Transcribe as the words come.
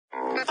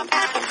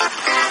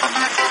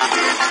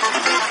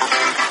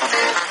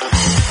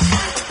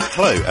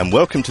Hello and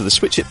welcome to the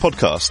Switch It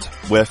podcast,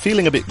 where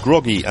feeling a bit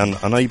groggy and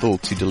unable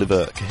to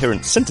deliver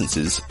coherent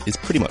sentences is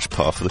pretty much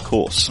par for the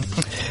course.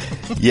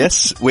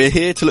 Yes, we're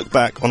here to look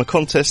back on a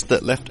contest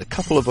that left a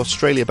couple of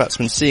Australia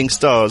batsmen seeing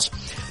stars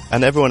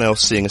and everyone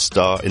else seeing a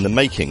star in the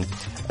making,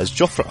 as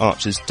Jofra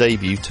Archer's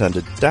debut turned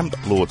a damp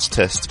Lord's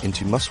Test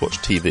into must-watch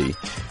TV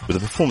with a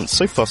performance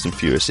so fast and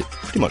furious it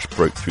pretty much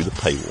broke through the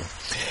paywall.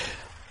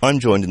 I'm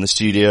joined in the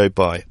studio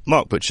by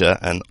Mark Butcher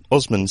and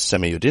Osman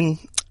Semiuddin,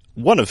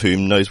 one of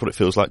whom knows what it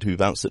feels like to be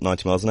bounced at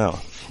 90 miles an hour.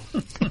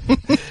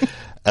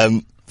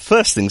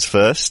 First things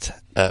first,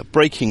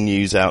 breaking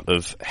news out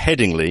of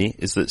Headingley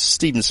is that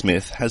Stephen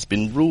Smith has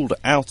been ruled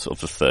out of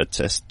the third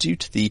test due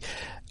to the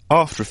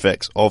after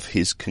effects of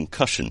his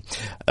concussion.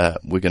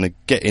 We're going to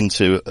get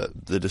into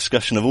the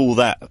discussion of all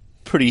that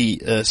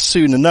pretty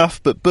soon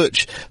enough, but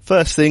Butch,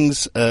 first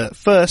things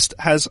first,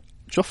 has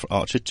Jofra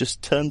Archer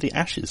just turned the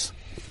ashes?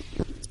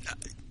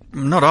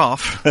 Not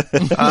off.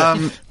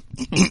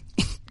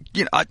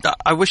 You know,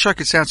 I wish I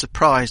could sound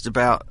surprised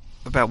about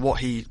what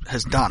he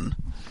has done,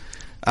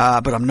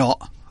 but I'm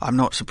not. I'm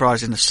not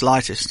surprised in the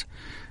slightest.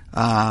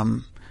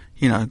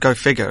 You know, go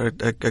figure.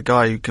 A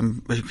guy who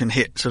can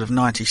hit sort of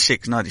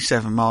 96,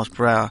 97 miles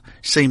per hour,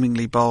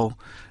 seemingly bowl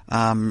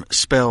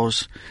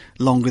spells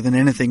longer than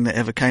anything that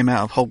ever came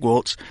out of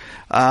Hogwarts,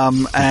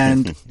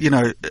 and you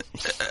know,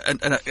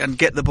 and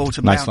get the ball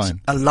to bounce. Nice line.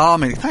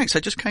 Alarming. Thanks.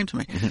 It just came to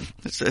me.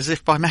 It's as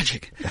if by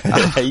magic.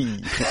 Hey,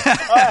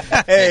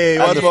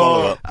 what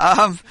more?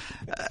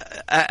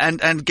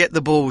 And get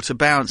the ball to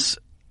bounce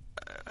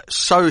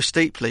so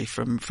steeply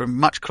from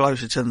much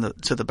closer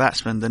to the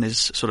batsman than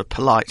is sort of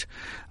polite,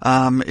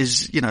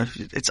 is, you know,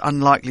 it's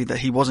unlikely that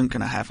he wasn't going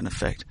to have an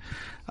effect.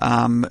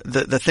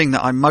 The thing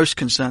that I'm most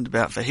concerned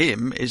about for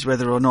him is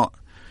whether or not,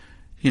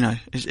 you know,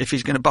 if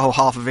he's going to bowl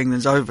half of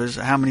England's overs,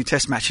 how many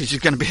test matches he's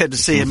going to be able to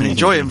see him and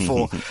enjoy him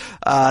for.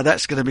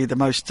 That's going to be the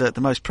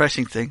most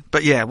pressing thing.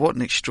 But yeah, what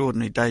an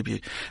extraordinary debut.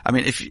 I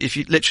mean,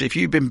 if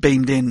you've been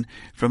beamed in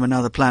from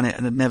another planet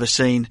and had never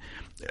seen,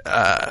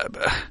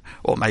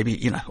 or maybe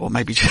you're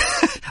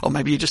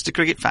just a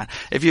cricket fan.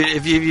 If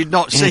you'd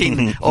not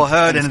seen or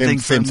heard anything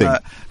from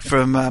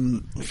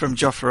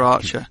Jofra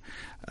Archer,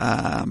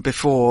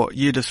 before,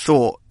 you'd have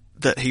thought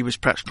that he was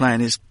perhaps playing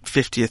his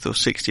 50th or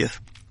 60th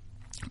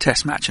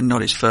test match and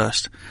not his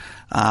first.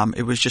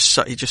 It was just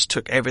he just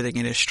took everything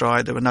in his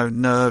stride. There were no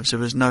nerves. There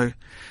was no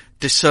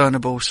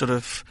discernible sort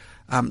of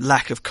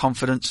lack of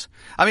confidence.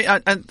 I mean,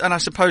 and I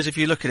suppose if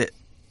you look at it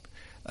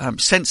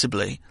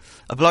sensibly,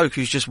 a bloke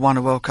who's just won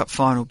a World Cup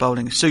final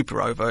bowling a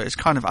super over is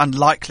kind of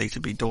unlikely to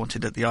be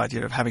daunted at the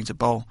idea of having to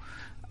bowl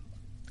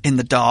in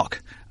the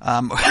dark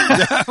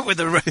with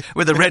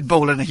a red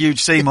ball and a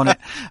huge seam on it.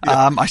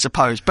 I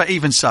suppose. But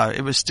even so,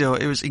 it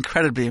was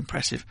incredibly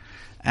impressive.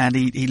 And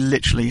he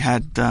literally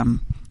had the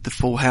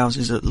full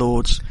houses at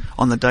Lord's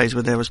on the days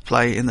where there was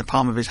play in the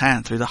palm of his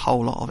hand through the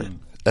whole lot of it.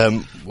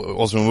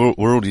 Osman,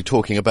 we're already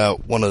talking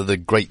about one of the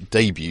great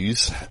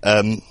debuts.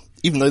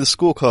 Even though the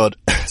scorecard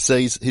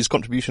says his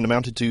contribution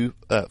amounted to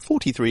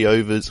 44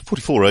 overs,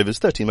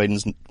 13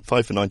 maidens,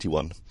 5 for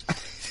 91.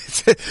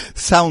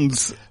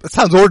 Sounds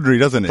ordinary,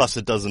 doesn't it? Plus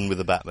a dozen with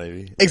a bat,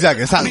 maybe.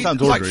 Exactly. It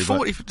sounds ordinary.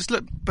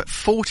 But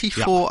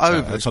 44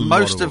 overs,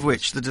 most of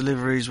which the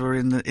deliveries were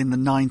in the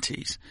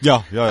 90s.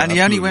 Yeah. And he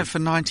only went for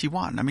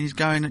 91. I mean, he's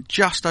going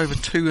just over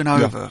 2 and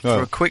over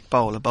for a quick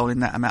bowler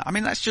bowling that amount. I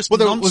mean, that's just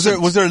nonsense.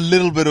 Was there a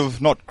little bit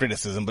of, not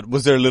criticism, but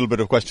was there a little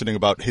bit of questioning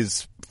about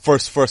his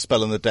first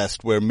spell in the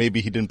test where maybe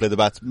he didn't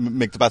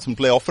make the batsman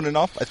play often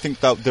enough? I think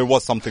that there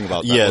was something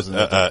about that, wasn't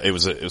it? It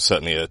was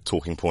certainly a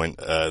talking point,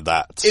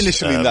 that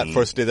initially in that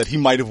first day that he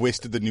might have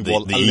wasted the new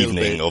ball the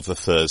evening of the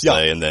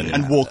Thursday,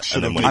 and Walk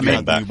should have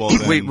came back.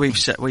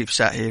 We've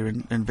sat here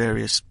in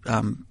various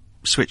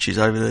switches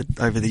over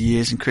the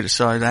years and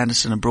criticised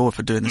Anderson and Broad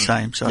for doing the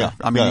same. So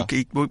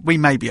we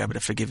may be able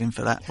to forgive him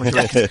for that. A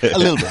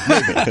little bit,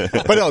 maybe.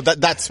 But no,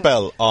 that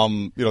spell,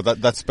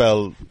 that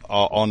spell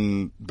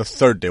on the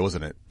third day,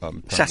 wasn't it?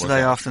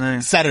 Saturday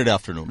afternoon. Saturday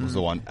afternoon was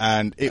the one,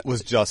 and it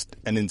was just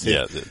an insane.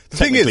 Yeah, the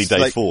thing is,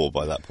 day 4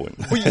 by that point.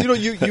 Well,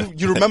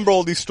 you remember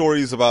all these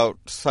stories about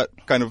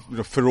kind of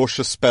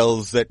ferocious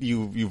spells that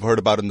you've heard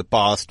about in the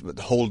past, with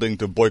Holding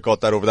to boycott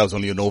that over. That was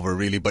only an over,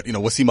 really. But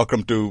Wasim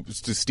Akram to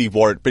Steve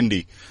Waugh at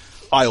Pindi,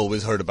 I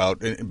always heard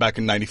about. Back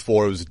in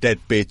 '94, it was a dead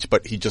pitch,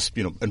 but he just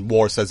and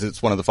Waugh says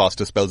it's one of the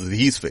fastest spells that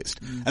he's faced,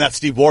 and that's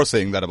Steve Waugh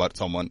saying that about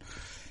someone.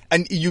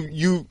 And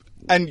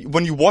and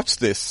when you watch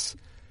this,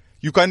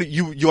 you kind of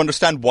you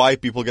understand why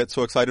people get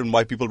so excited and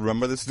why people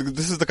remember this.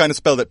 This is the kind of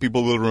spell that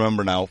people will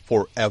remember now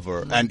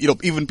forever. And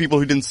even people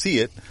who didn't see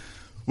it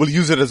will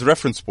use it as a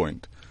reference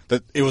point.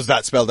 That it was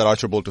that spell that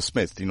Archer bowled to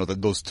Smith.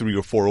 That those 3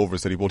 or 4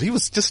 overs that he bowled. He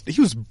was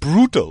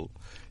brutal.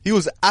 He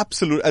was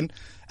absolute. And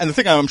the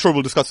thing, I'm sure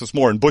we'll discuss this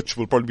more, and Butch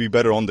will probably be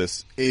better on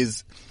this,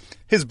 is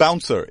his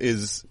bouncer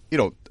is,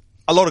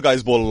 a lot of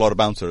guys bowl a lot of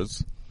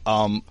bouncers.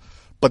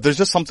 But there's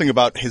just something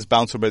about his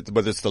bouncer,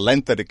 whether it's the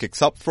length that it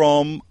kicks up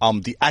from,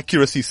 the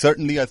accuracy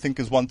certainly, I think,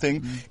 is one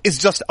thing. It's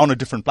just on a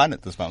different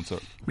planet, this bouncer.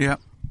 Yeah.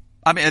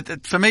 I mean,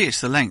 for me,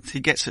 it's the length.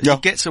 He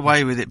gets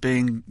away with it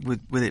being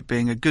with it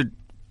being a good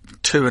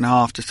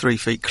 2.5 to 3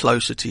 feet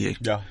closer to you.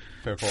 Yeah.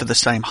 Fair for the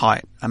same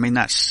height. I mean,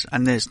 there's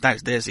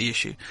the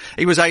issue.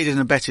 He was aided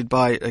and abetted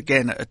by,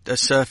 again, a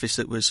surface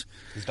that was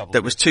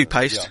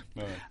two-paced,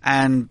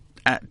 and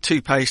at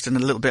two-paced and a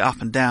little bit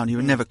up and down, you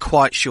were never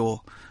quite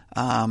sure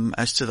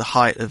as to the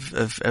height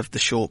of the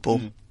short ball,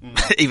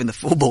 even the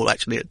full ball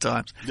actually at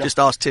times. Yeah. Just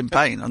ask Tim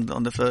Payne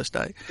on the first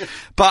day.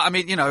 But I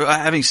mean,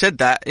 having said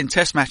that, in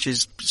Test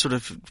matches, sort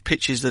of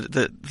pitches that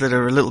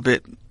are a little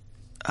bit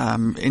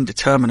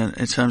indeterminate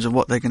in terms of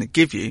what they're going to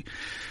give you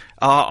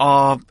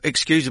are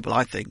excusable,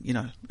 I think,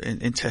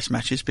 in Test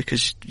matches,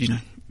 because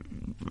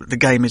the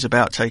game is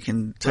about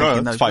taking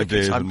those 5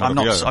 wickets.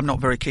 days. I'm not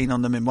very keen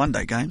on them in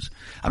one-day games.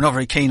 I'm not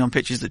very keen on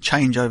pitches that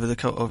change over the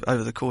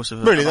course of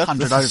 100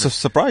 overs. That's a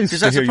surprise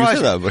to hear you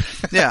say that.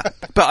 But yeah,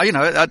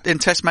 but in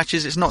Test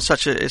matches, it's not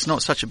such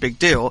a big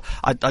deal.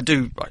 I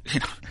do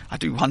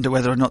wonder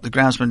whether or not the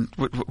groundsman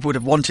would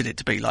have wanted it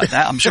to be like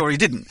that. I'm sure he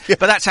didn't, but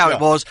that's how it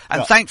was,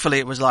 and thankfully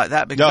it was like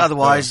that, because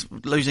otherwise,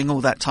 losing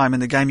all that time in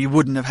the game, you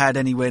wouldn't have had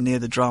anywhere near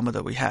the drama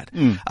that we had.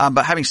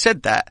 But having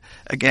said that,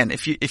 again,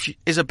 if you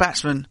as a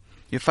batsman,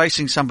 you're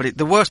facing somebody.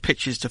 The worst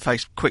pitches to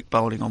face quick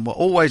bowling on were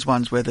always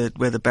ones where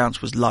the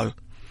bounce was low,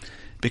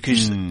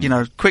 because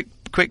quick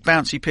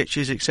bouncy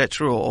pitches,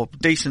 etc., or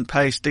decent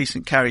pace,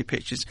 decent carry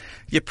pitches.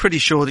 You're pretty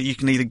sure that you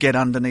can either get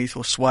underneath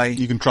or sway.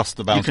 You can trust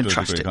the bounce. You can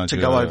trust it to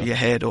go over your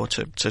head or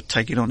to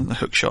take it on the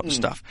hook shot and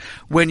stuff.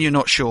 When you're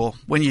not sure,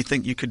 when you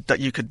think you could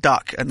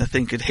duck and the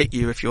thing could hit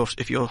you if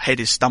your head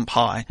is stump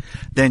high,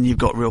 then you've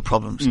got real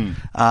problems.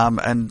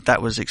 And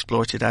that was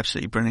exploited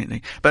absolutely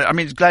brilliantly. But I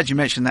mean, glad you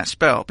mentioned that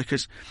spell,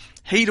 because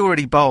he'd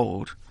already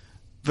bowled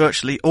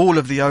virtually all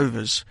of the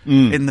overs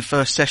in the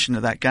first session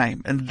of that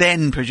game, and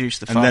then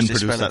produced the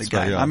fastest spell of the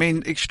game. Yeah. I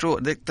mean,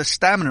 the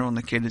stamina on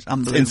the kid is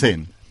unbelievable. It's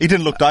insane. He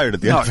didn't look tired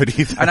at the end of it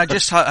either.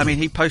 And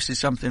he posted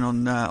something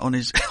on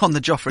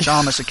the Jofra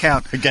Damas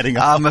account getting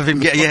up. of him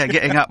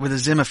getting up with a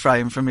Zimmer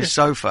frame from his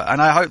sofa,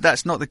 and I hope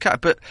that's not the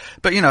cut. But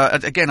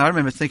again, I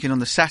remember thinking on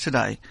the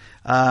Saturday,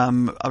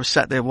 I was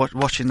sat there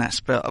watching that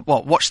spell.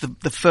 Watch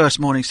the first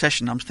morning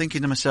session. I'm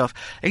thinking to myself,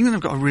 England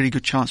have got a really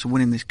good chance of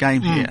winning this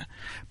game here,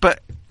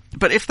 but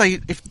if they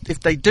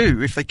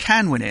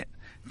can win it,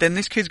 then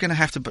this kid's going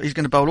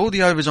to bowl all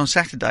the overs on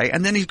Saturday,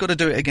 and then he's got to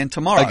do it again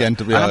tomorrow. And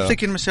I'm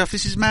thinking to myself,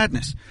 this is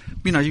madness.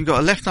 You've got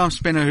a left arm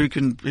spinner who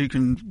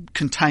can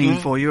contain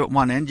for you at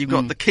one end. You've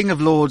got the King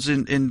of Lords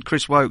in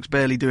Chris Wokes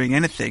barely doing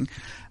anything.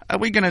 Are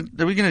we going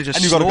to just?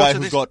 And you've got a guy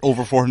who's got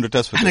over 400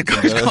 tests. And a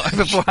guy who's got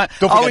over 400.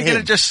 Are we going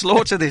to just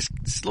slaughter this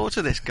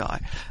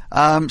guy?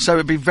 So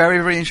it'd be very,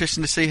 very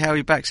interesting to see how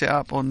he backs it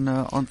up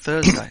on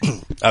Thursday.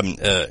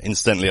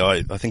 Incidentally,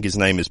 I think his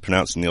name is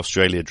pronounced in the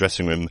Australia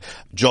dressing room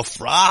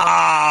Jofra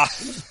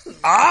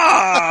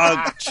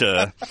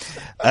Archer.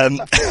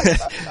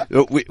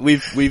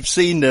 We've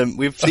seen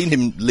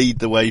him lead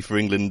the way for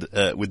England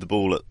with the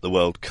ball at the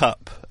World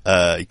Cup.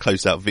 He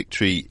closed out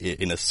victory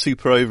in a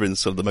super over in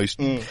some of the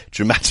most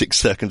dramatic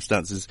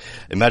circumstances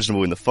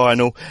imaginable in the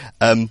final.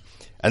 And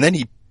then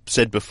he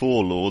said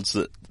before Lords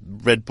that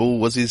red ball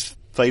was his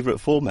favourite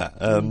format.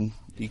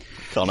 You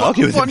can't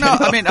argue with him. No,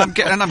 I mean, I'm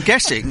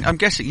guessing,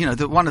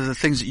 that one of the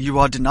things that you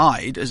are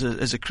denied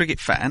as a cricket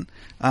fan,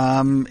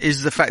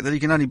 is the fact that he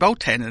can only bowl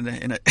 10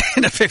 in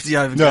a 50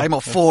 over game,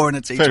 or 4 in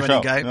a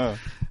T20 game.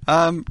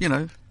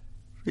 Yeah.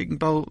 He can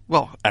bowl,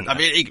 he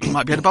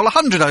might be able to bowl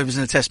 100 overs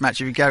in a Test match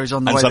if he carries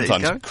on the way that he's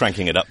going. And sometimes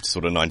cranking it up to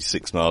sort of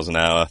 96 miles an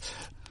hour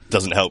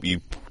doesn't help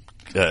you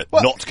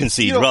not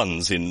concede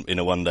runs in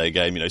a one-day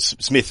game.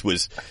 Smith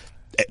was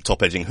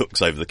top edging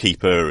hooks over the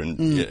keeper,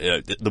 and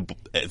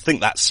I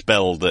think that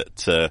spell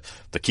that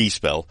the key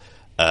spell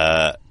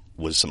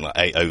was something like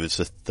 8 overs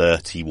for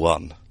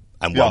 31.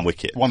 And one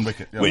wicket.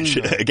 Which,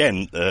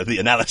 again, the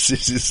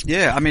analysis is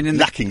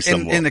lacking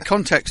somewhat. In the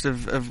context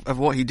of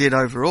what he did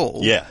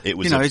overall, it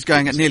was he's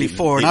going at nearly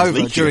 4 and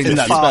over during the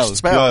fast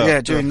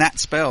spell. During that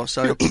spell.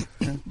 So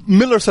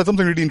Miller said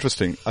something really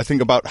interesting, I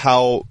think, about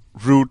how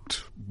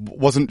Root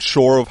wasn't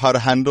sure of how to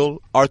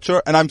handle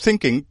Archer. And I'm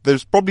thinking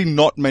there's probably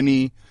not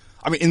many...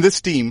 I mean, in this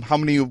team, how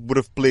many would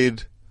have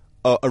played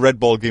a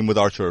red ball game with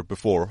Archer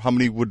before? How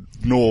many would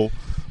know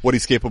what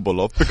he's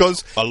capable of?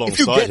 Because if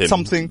you get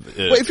something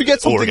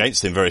or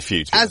against him, very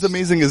few. As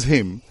amazing as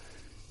him,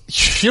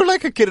 you're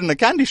like a kid in a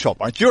candy shop,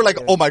 aren't you? You're like,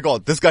 oh my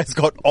god, this guy's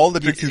got all the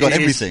tricks, he's got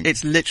everything.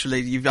 It's literally,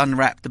 you've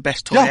unwrapped the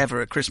best toy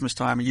ever at Christmas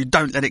time, and you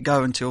don't let it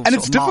go until And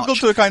it's difficult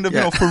to kind of,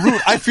 for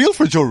Root. I feel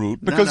for Joe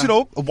Root, because,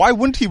 why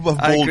wouldn't he have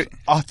bowled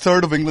a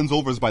third of England's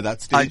overs by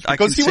that stage?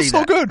 Because he was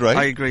so good, right?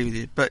 I agree with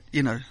you, but,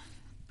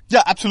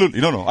 Yeah,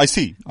 absolutely. No. I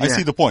see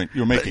the point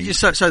you're making.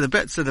 So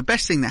the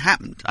best thing that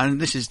happened, and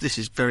this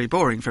is very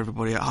boring for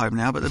everybody at home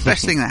now, but the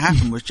best thing that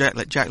happened was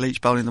Jack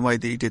Leach bowling the way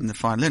that he did in the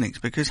final innings,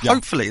 because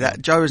hopefully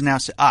that Joe has now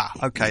said,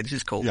 this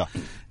is cool. Yeah.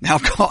 Now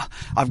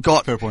I've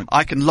got, fair point.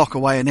 I can lock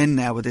away an end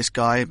now with this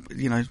guy,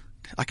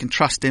 I can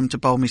trust him to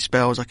bowl me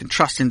spells. I can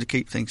trust him to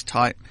keep things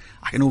tight.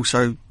 I can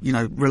also,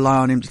 rely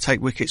on him to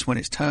take wickets when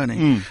it's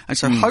turning. And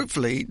so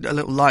hopefully a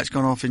little light's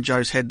gone off in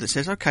Joe's head that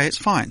says, okay, it's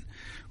fine.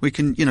 We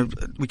can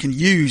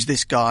use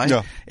this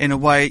guy in a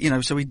way,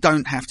 so we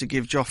don't have to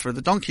give Jofra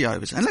the donkey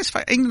overs. And let's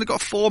face it, England have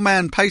got a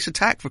 4-man pace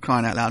attack for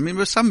crying out loud. I mean,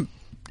 there were some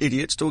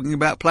idiots talking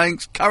about playing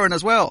Curran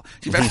as well.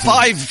 You've had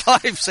five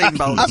seam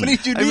bowlers. How many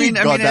do you need?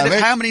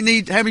 How many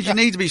do you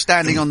need to be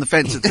standing on the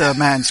fence at third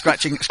man,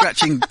 scratching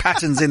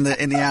patterns in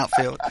the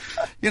outfield?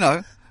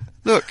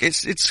 Look,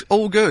 it's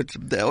all good.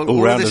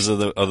 All rounders are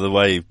the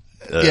way.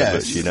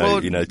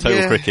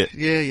 Total cricket.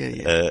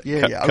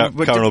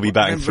 Curran will be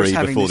batting 3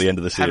 before the end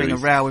of the series. Having a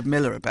row with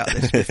Miller about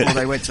this before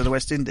they went to the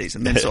West Indies,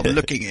 and then sort of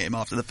looking at him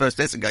after the first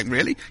test and going,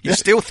 "Really? You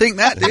still think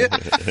that, do you?"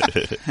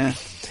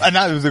 And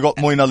now they've got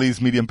Moeen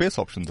Ali's medium pace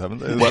options,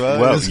 haven't they?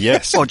 Well,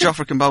 yes. Well,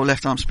 Jofra can bowl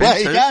left arm spin. Yeah,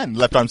 he can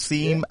left arm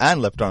seam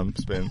and left arm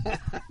spin.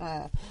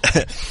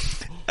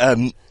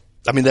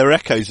 I mean, there are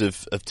echoes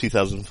of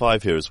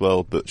 2005 here as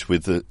well, Butch,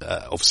 with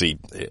obviously,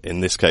 in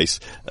this case,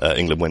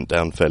 England went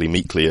down fairly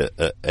meekly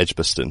at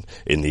Edgbaston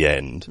in the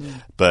end.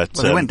 But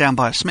they went down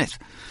by a Smith.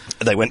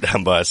 They went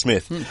down by a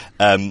Smith.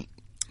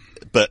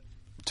 But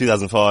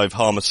 2005,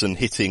 Harmison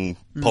hitting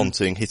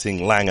Ponting, hitting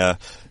Langer,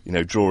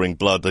 drawing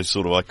blood, those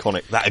sort of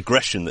iconic, that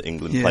aggression that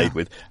England played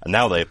with. And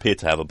now they appear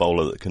to have a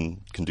bowler that can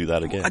do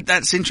that again.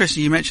 That's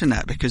interesting you mentioned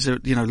that because,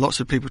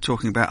 lots of people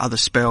talking about other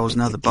spells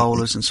and other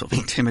bowlers and sort of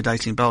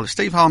intimidating bowlers.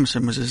 Steve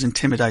Harmison was as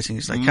intimidating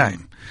as they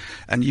came.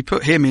 And you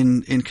put him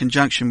in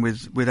conjunction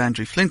with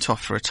Andrew Flintoff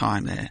for a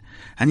time there.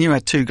 And you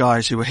had two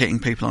guys who were hitting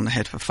people on the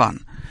head for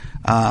fun.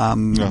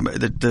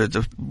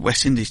 The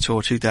West Indies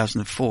tour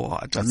 2004.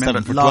 I don't remember.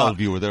 7 for 12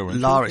 you were there, weren't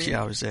you?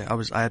 I was there.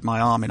 I had my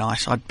arm in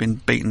ice. I'd been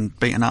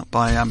beaten up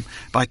by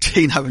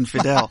Tino and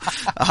Fidel,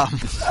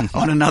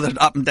 on another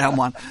up and down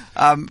one.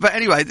 But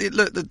anyway,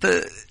 look,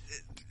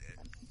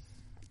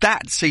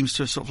 that seems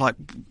to have sort of like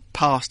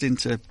passed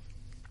into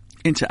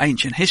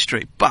ancient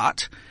history,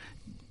 but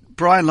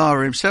Brian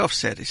Lara himself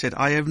said,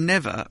 I have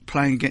never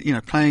playing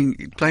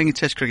in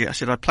Test cricket. I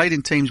said I played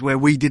in teams where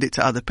we did it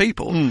to other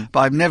people,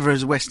 but I've never,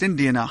 as a West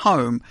Indian at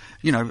home,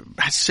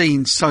 has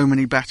seen so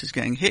many batters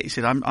getting hit. He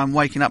said, I'm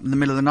waking up in the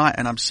middle of the night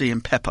and I'm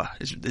seeing pepper.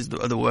 Is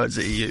the words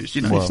that he used.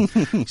 Well.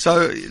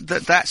 So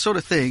that sort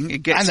of thing.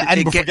 It gets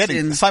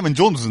in. Simon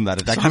Jones was in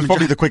that attack. He was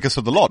probably the quickest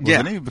of the lot,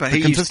 wasn't he? But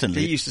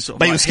consistently. He used to sort of.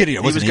 But he was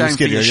skinnier, wasn't he? He was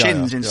going for your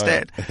shins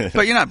instead.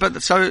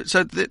 But so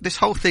this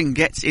whole thing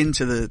gets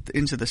into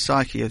the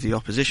psyche of the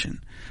opposition.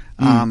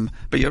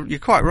 But you're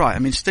quite right. I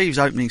mean, Steve's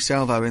opening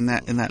salvo in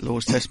that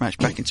Lord's Test match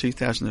back in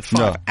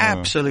 2005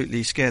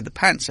 absolutely scared the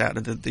pants out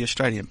of the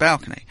Australian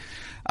balcony.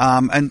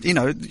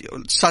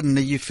 And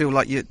suddenly you feel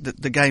like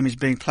the game is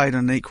being played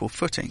on an equal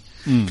footing,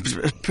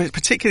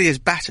 particularly as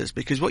batters,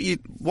 because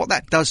what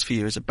that does for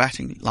you as a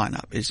batting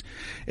lineup is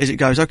it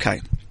goes, okay,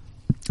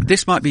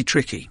 this might be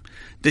tricky.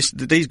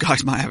 These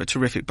guys might have a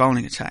terrific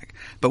bowling attack,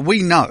 but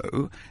we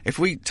know if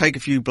we take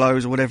a few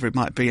blows or whatever it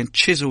might be and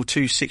chisel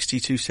 260,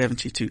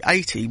 270,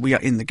 280, we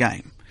are in the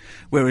game.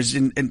 Whereas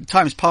in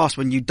times past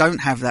when you don't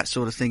have that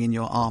sort of thing in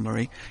your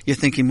armoury, you're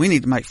thinking we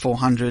need to make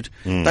 400.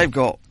 They've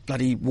got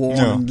bloody Warne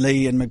and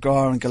Lee and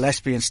McGrath and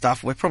Gillespie and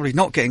stuff. We're probably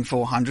not getting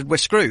 400. We're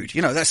screwed.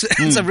 That's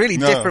a really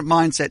different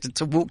mindset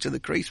to walk to the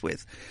crease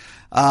with.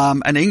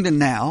 And England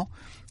now,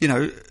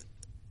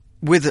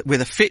 with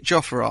a fit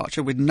Jofra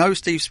Archer, with no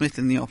Steve Smith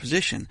in the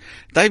opposition,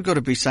 they've got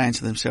to be saying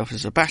to themselves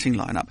as a batting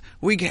lineup,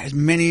 we get as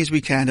many as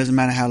we can, doesn't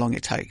matter how long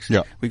it takes.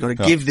 We've got to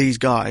give these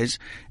guys,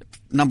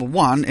 number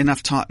one,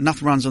 enough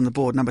runs on the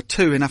board, number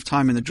two, enough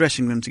time in the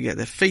dressing room to get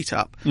their feet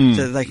up so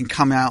that they can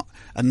come out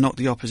and knock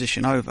the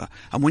opposition over.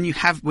 And when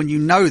you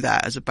know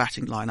that as a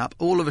batting lineup,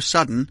 all of a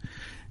sudden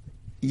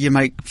you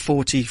make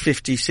 40,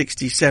 50,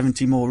 60,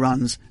 70 more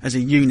runs as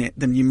a unit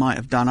than you might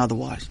have done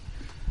otherwise.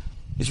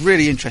 It's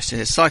really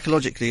interesting.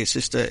 Psychologically, it's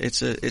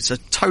a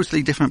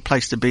totally different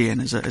place to be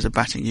in as a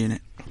batting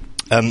unit.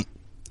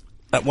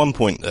 At one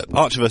point,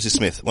 Archer versus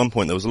Smith. At one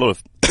point, there was a lot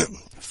of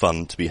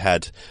fun to be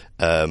had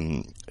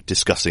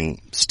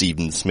discussing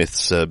Stephen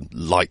Smith's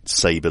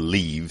lightsaber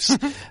leaves.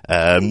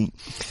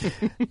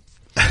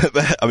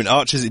 I mean,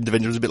 Archer's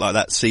intervention was a bit like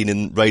that scene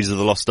in Raiders of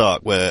the Lost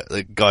Ark where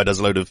the guy does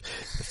a load of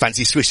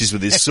fancy swishes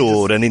with his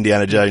sword and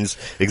Indiana Jones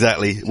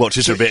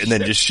watches for a bit and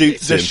then just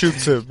shoots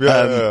him.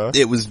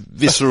 It was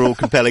visceral,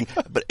 compelling,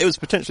 but it was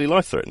potentially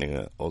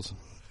life-threatening, Oz.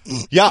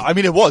 Yeah, I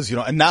mean, it was,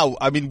 and now,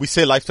 I mean, we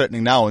say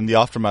life-threatening now in the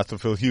aftermath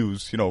of Phil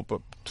Hughes,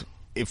 but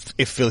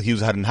if Phil Hughes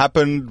hadn't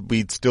happened,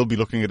 we'd still be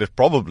looking at it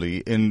probably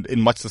in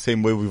much the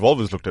same way we've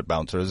always looked at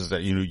bouncers, is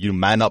that, you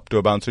man up to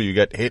a bouncer, you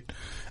get hit,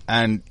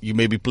 and you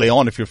maybe play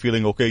on. If you're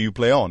feeling okay, you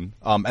play on.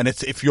 And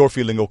it's if you're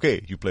feeling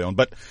okay, you play on.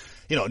 But,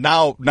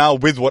 now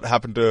with what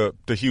happened to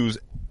Hughes,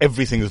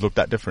 everything is looked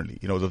at differently.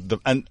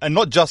 And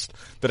not just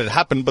that it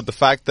happened, but the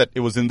fact that it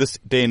was in this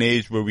day and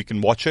age where we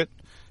can watch it.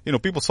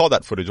 People saw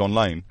that footage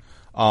online.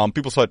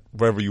 People saw it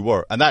wherever you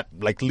were. And that,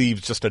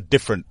 leaves just a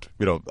different,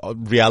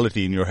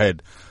 reality in your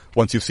head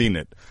once you've seen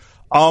it.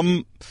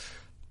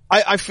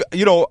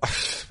 you know,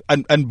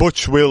 and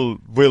Butch will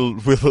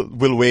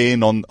weigh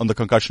in on the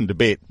concussion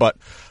debate, but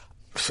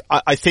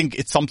I think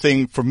it's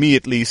something, for me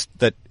at least,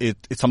 that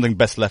it's something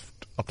best left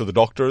up to the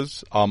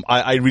doctors.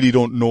 I really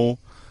don't know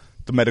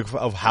the medical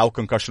of how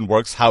concussion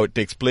works, how it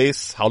takes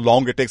place, how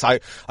long it takes. I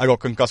got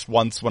concussed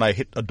once when I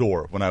hit a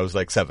door when I was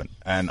like 7,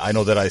 and I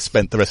know that I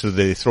spent the rest of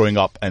the day throwing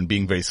up and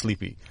being very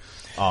sleepy.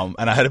 And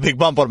I had a big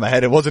bump on my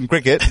head. It wasn't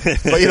cricket,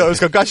 but you know, it was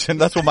concussion.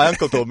 That's what my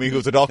uncle told me, who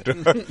was a doctor.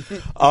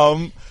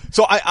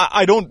 So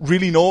I don't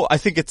really know. I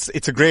think it's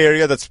a gray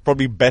area that's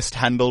probably best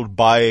handled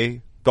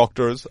by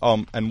doctors,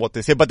 and what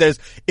they say. But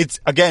it's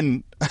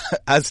again,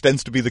 as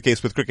tends to be the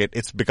case with cricket,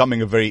 it's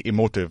becoming a very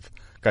emotive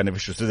kind of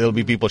issue. So there'll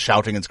be people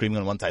shouting and screaming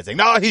on one side saying,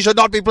 no, he should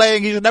not be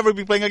playing, he should never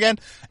be playing again.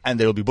 And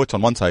there'll be Butch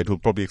on one side who'll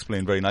probably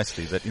explain very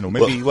nicely that, you know,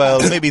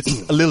 maybe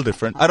it's a little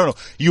different. I don't know.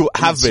 You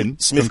have been.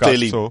 Smith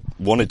clearly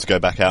wanted to go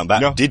back out and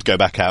bat, did go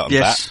back out and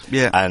bat,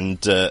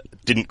 and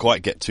didn't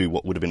quite get to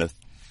what would have been an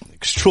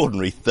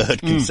extraordinary third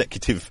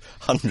consecutive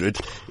 100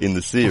 in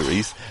the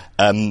series.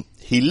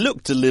 He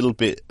looked a little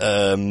bit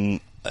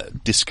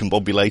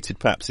discombobulated,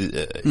 perhaps.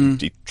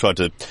 He tried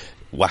to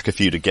whack a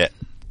few to get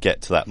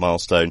to that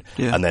milestone,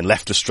 and then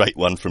left a straight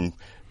one from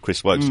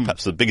Chris Woakes.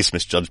 Perhaps the biggest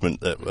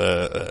misjudgment,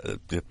 that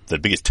the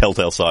biggest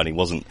telltale sign he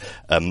wasn't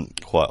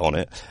quite on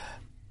it.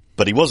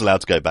 But he was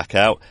allowed to go back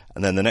out,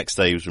 and then the next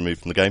day he was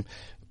removed from the game.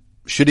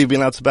 Should he have been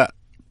allowed to bat?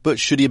 But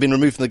should he have been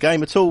removed from the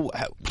game at all?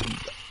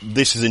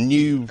 This is a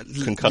new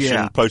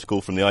concussion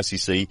protocol from the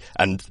ICC,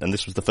 and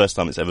this was the first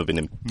time it's ever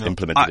been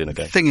implemented in a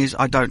game. The thing is,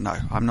 I don't know.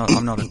 I'm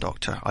not a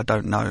doctor. I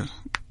don't know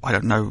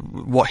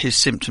what his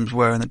symptoms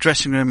were in the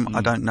dressing room.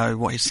 I don't know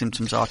what his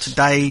symptoms are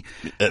today.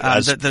 That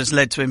has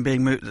led to him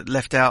being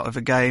left out of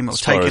a game or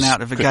taken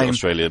out of a game.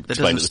 Australia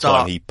explained at the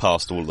time he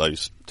passed all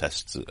those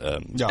tests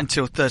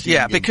until Thursday.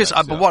 Yeah, because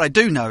but what I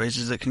do know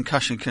is that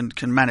concussion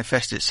can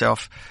manifest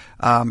itself,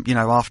 you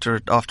know,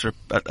 after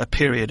a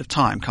period of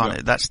time, can't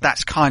it?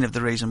 That's kind of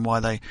the reason why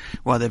they're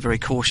very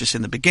cautious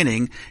in the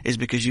beginning, is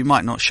because you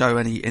might not show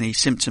any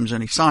symptoms,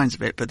 any signs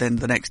of it, but then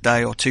the next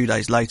day or 2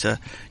 days later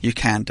you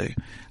can do.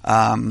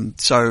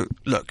 So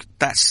look,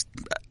 that's,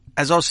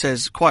 as Oz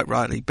says quite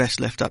rightly,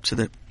 best left up to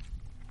the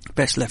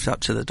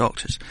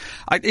doctors.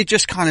 It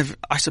just kind of,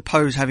 I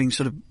suppose, having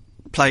sort of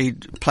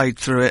played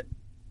through it,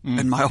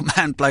 and my old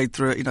man played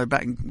through it, you know,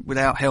 back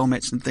without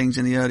helmets and things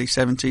in the early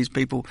 70s,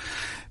 people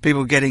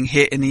getting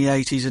hit in the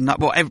 80s, and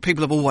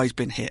people have always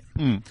been hit.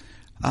 And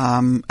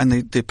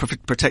the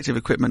protective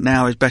equipment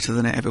now is better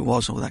than it ever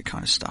was, all that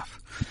kind of stuff.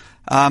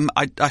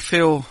 I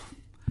feel,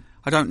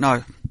 I don't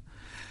know.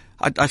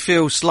 I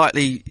feel as though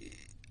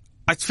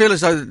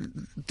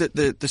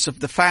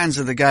the fans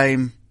of the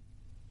game,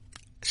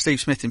 Steve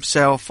Smith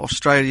himself,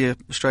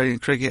 Australian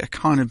cricket, are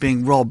kind of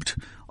being robbed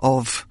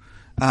of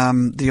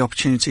the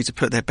opportunity to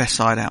put their best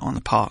side out on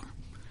the park.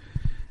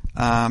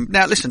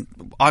 Now listen,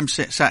 I'm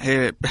sat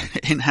here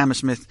in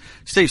Hammersmith.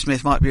 Steve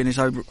Smith might be in his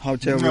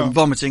hotel room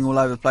vomiting all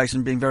over the place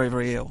and being very,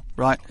 very ill,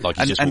 right? Like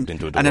he's just walked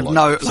into a door. And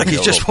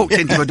he's just walked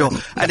into a door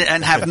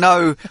and have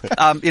no,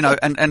 you know,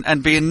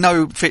 and be in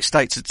no fit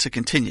state to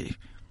continue.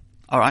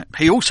 All right.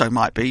 He also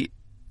might be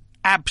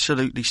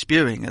absolutely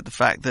spewing at the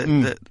fact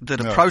that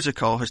a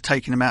protocol has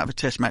taken him out of a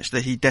test match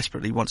that he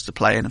desperately wants to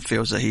play in and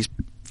feels that he's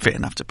fit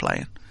enough to play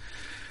in.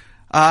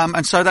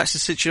 And so that's the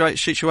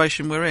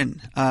situation we're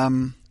in.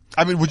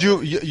 I mean, would you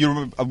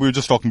remember, we were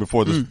just talking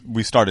before this,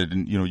 we started,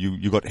 and, you know,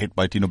 you got hit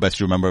by Tino Best.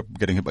 You remember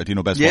getting hit by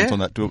Tino Best once on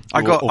that too?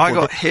 I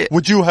got hit.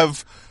 Would you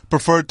have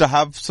preferred to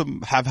have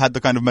had the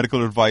kind of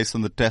medical advice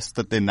on the test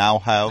that they now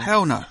have?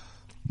 Hell no.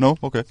 No?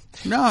 Okay.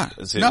 No.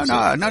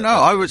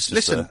 I was,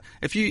 listen,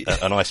 if you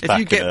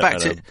get back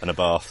to a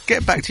bath,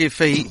 get back to your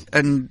feet,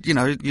 and, you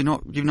know,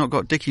 you've not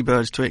got dicky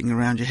birds tweeting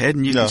around your head,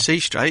 and you can see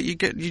straight, you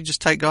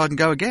just take guard and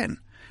go again.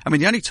 I mean,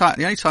 the only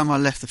time I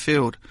left the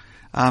field,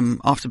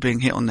 after being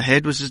hit on the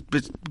head was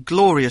this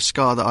glorious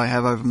scar that I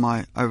have over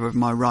my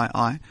right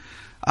eye,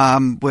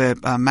 where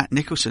Matt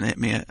Nicholson hit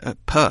me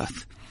at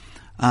Perth,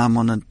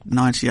 on the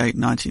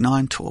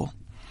 98-99 tour.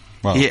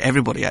 Wow. He hit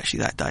everybody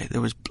actually that day.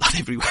 There was blood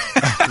everywhere.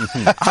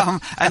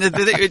 And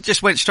it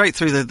just went straight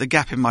through the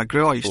gap in my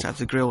grill. I used to have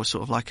the grill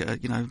sort of like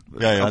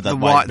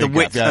the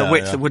width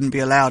that wouldn't be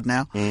allowed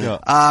now.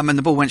 And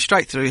the ball went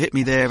straight through, hit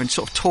me there, and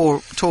sort of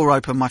tore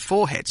open my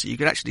forehead, so you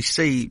could actually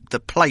see the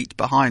plate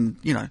behind,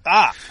 you know.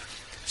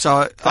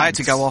 So I had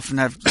to go off and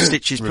have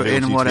stitches put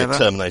in and whatever.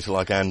 Terminator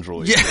like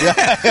Android.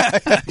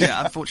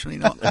 Yeah, unfortunately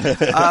not.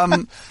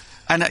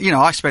 And, you know,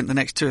 I spent the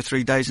next 2 or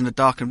 3 days in a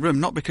darkened room,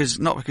 not because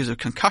of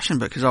concussion,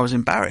 but because I was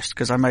embarrassed,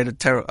 because I made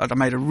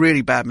a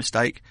really bad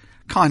mistake,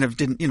 kind of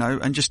didn't, you know,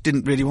 and just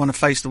didn't really want to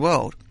face the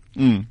world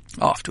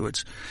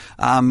afterwards.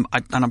 And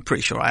I'm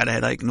pretty sure I had a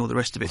headache and all the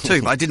rest of it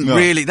too, but I didn't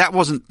really, that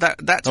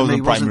to me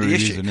wasn't the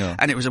issue.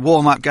 And it was a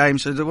warm-up game,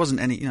 so there wasn't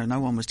any, you know, no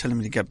one was telling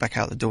me to get back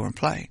out the door and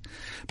play.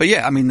 But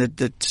yeah, I mean,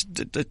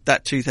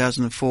 that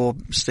 2004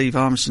 Steve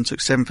Armstrong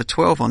took 7 for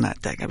 12 on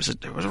that deck. It was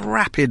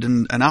rapid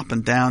and up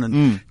and down,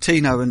 and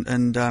Tino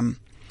and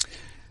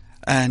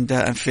and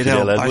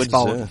Fidel both Edwards,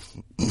 bowled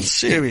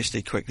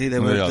seriously quickly.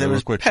 There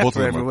was quick. pepper Both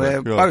of them were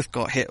everywhere. quick, yeah. Both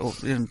got hit.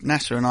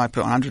 Nasser and I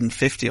put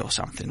 150 or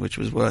something, which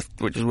was worth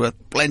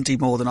plenty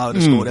more than I would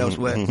have scored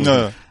elsewhere.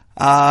 No.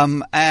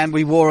 And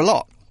we wore a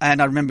lot. And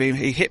I remember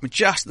he hit me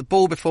just the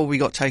ball before we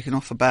got taken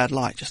off a bad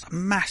light, just a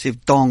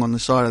massive dong on the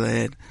side of the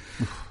head.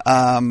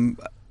 And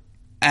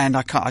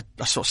I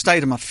sort of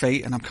stayed on my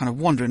feet, and I'm kind of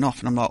wandering off,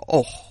 and I'm like,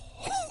 oh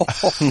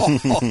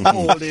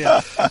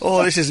dear.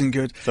 Oh, this isn't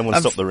good. Someone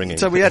stop the ringing.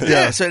 So we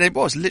had, so it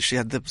was literally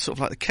had the sort of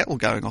like the kettle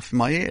going off in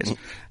my ears.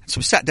 So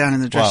we sat down in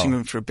the dressing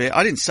room for a bit.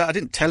 I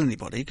didn't tell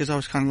anybody because I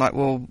was kind of like,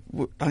 well,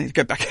 I need to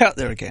go back out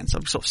there again. So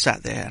I sort of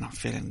sat there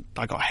and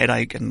I got a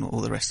headache and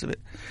all the rest of it,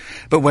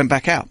 but went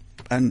back out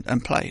and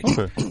played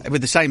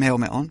with the same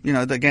helmet on. You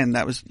know, again,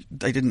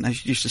 they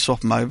used to swap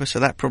them over. So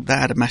that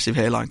had a massive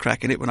hairline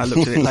crack in it when I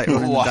looked at it later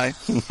on in the day.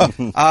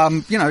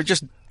 You know,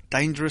 just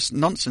dangerous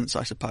nonsense,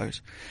 I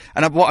suppose.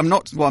 And what I'm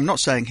not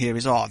saying here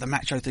is, the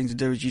macho thing to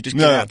do is you just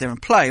get out there and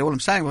play. All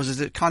I'm saying is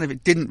that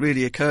it didn't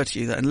really occur to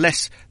you that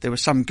unless there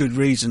was some good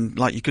reason,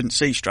 like you couldn't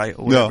see straight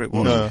or whatever it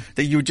was,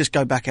 that you would just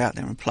go back out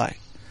there and play.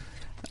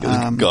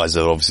 Guys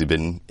have obviously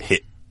been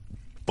hit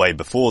way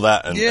before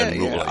that, and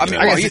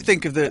you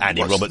think of the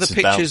Andy Roberts'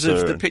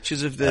 the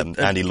pictures of the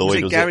Andy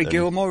Lloyd, was it Gary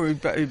Gilmore who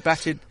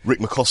batted Rick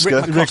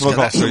McCosker. Rick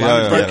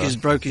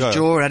McCosker, broke his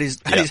jaw, had his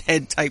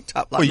head taped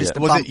up like Mr.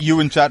 Was Bump. it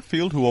Ewan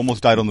Chatfield who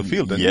almost died on the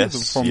field?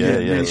 Yes,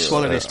 he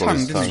swallowed his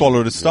tongue, didn't he?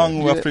 Swallowed his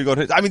tongue after he got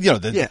hit. I mean, you know,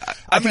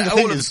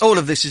 all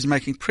of this is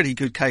making pretty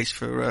good case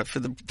for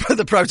the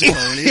protocol.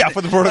 Really,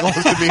 for the protocols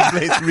to be in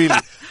place. Really,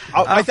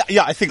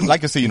 I think,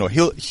 like I say, you know,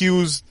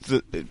 Hughes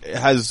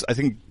has, I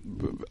think,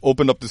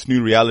 opened up this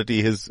new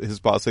reality, his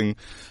passing,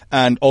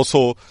 and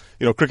also,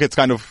 you know, cricket's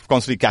kind of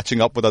constantly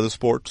catching up with other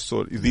sports.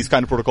 So these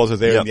kind of protocols are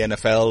there in the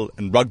NFL,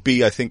 and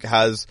rugby, I think,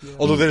 has. Yeah.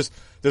 Although there's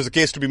a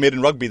case to be made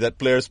in rugby that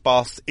players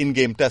pass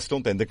in-game tests,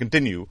 don't they? And they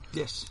continue.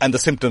 Yes. And the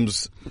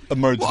symptoms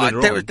emerge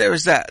later on. There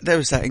was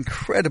that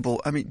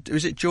incredible. I mean,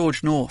 was it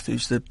George North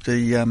who's the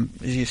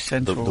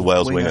central the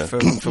Wales winger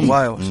for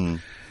Wales?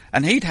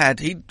 And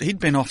he'd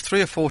been off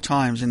 3 or 4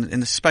 times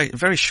in a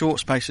very short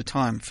space of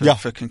time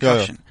for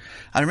concussion. Yeah.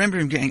 I remember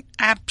him getting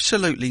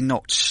absolutely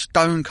knocked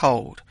stone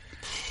cold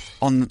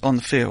on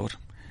the field.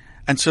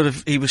 And sort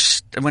of they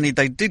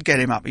did get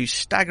him up, he was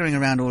staggering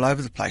around all over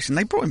the place, and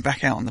they brought him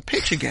back out on the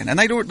pitch again. And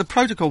the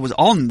protocol was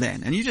on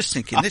then, and you're just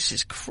thinking, this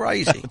is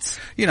crazy.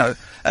 You know,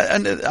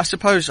 and I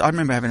suppose I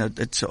remember having a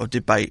sort of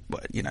debate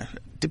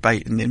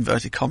in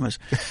inverted commas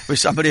with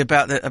somebody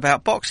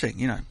about boxing,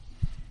 you know.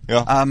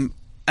 Yeah.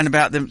 And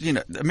about them, you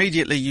know,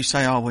 immediately you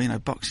say,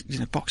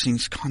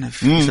 boxing's kind of,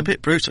 it's a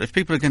bit brutal. If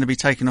people are going to be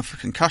taken off for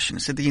concussion, I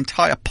said the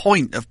entire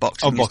point of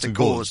boxing is to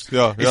cause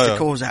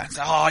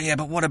that.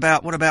 But what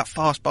about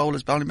fast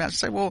bowlers bowling batsmen?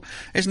 Say, well,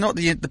 it's not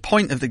the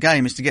point of the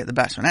game is to get the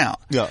batsman out.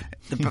 Yeah.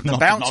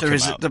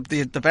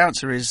 The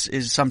bouncer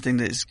is something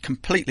that is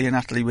completely and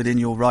utterly within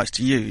your rights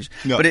to use,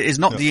 but it is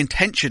not the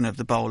intention of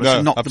the bowler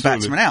to knock the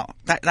batsman out.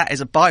 That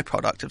is a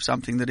byproduct of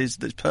something that's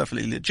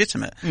perfectly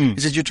legitimate. He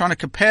says you're trying to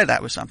compare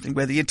that with something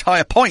where the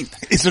entire point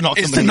is to knock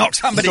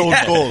somebody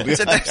out. Cold, yeah.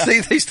 So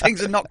these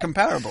things are not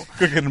comparable.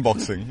 Cricket and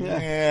boxing.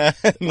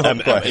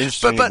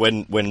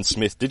 Interestingly, when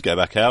Smith did go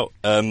back out,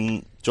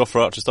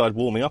 Jofra Archer started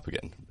warming up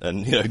again,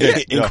 and you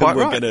know, quite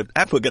we're right.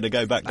 going to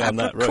go back down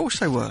that road. Of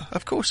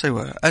course they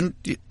were, and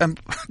it's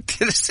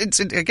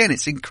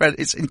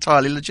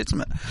entirely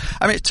legitimate.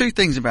 I mean, it's 2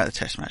 things about the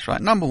Test match, right?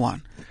 Number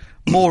one,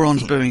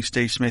 morons booing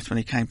Steve Smith when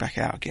he came back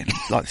out again,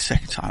 like the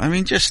second time. I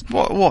mean, just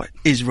what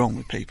is wrong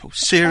with people?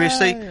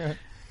 Seriously.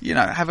 You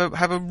know, have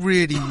a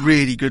really,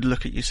 really good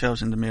look at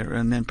yourselves in the mirror,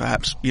 and then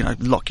perhaps, you know,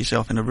 lock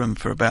yourself in a room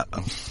for about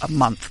a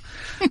month.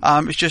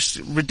 It's just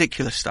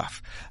ridiculous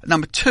stuff.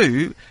 Number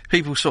 2,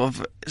 people sort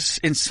of,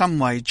 in some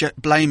way,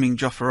 blaming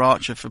Jofra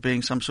Archer for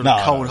being some sort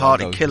of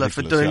cold-hearted killer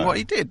for doing what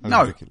he did.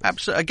 No,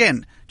 absolutely.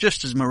 Again,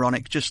 just as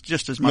moronic,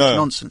 just as much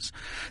nonsense.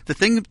 The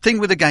thing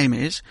with the game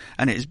is,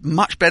 and it is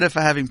much better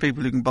for having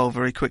people who can bowl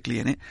very quickly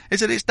in it, is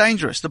that it's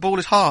dangerous. The ball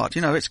is hard.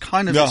 You know, it's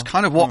kind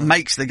of what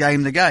makes the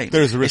game the game.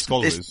 There is a risk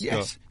always.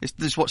 Yes. This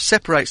is what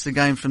separates the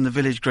game from the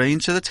village green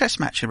to the Test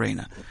match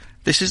arena.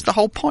 This is the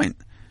whole point.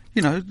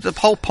 You know, the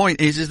whole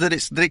point is that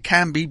it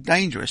can be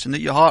dangerous, and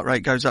that your heart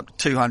rate goes up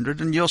to 200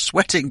 and you're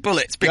sweating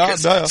bullets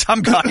because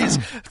some guy is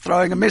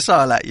throwing a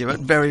missile at you at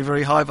very,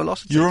 very high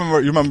velocity. You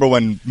remember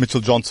when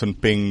Mitchell Johnson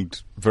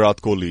pinged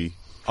Virat Kohli,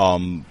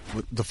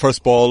 the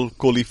first ball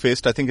Kohli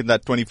faced, I think, in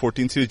that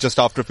 2014 series, just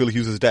after Phil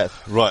Hughes'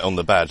 death. Right on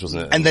the badge,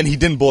 wasn't it? And then he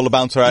didn't bowl a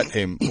bouncer at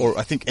him, or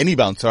I think any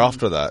bouncer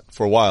after that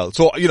for a while.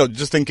 So, you know,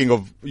 just thinking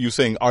of you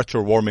saying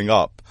Archer warming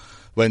up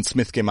when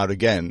Smith came out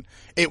again,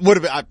 it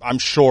would have, I'm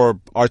sure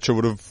Archer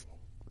would have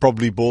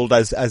probably bowled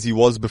as he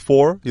was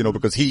before, you know,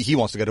 because he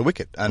wants to get a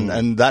wicket.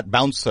 And that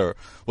bouncer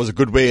was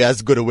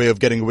as good a way of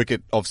getting a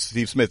wicket of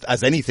Steve Smith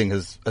as anything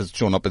has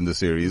shown up in the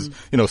series.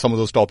 You know, some of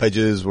those top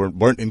edges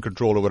weren't in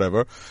control or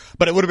whatever.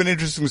 But it would have been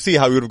interesting to see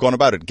how he would have gone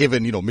about it,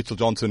 given, you know, Mitchell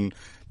Johnson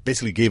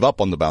basically gave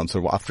up on the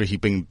bouncer after he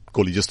pinged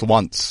Kohli just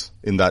once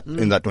in that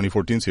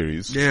 2014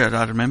 series. Yeah,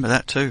 I remember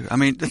that too. I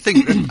mean, the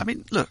thing,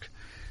 look,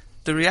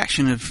 the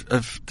reaction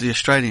of the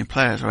Australian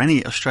players or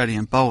any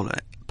Australian bowler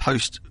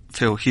post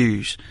Phil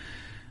Hughes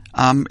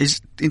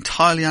is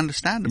entirely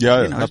understandable.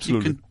 Yeah, you know,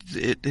 absolutely.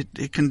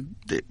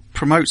 It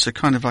promotes a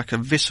kind of like a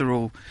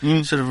visceral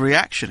sort of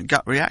reaction,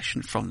 gut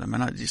reaction from them,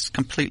 and it's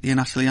completely and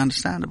utterly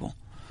understandable.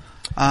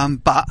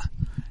 But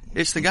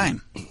it's the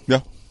game.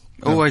 Yeah.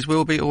 Always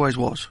will be, always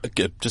was.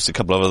 Just a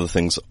couple of other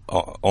things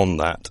on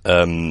that.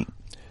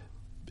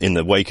 In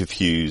the wake of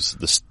Hughes,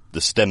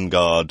 the stem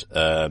guard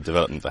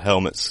development for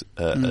helmets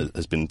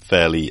has been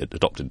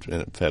adopted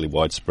in a fairly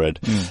widespread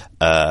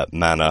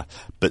manner,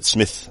 but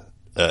Smith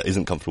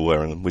isn't comfortable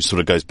wearing them, which sort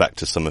of goes back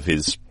to some of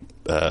his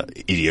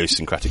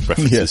idiosyncratic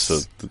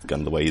preferences for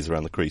the way he's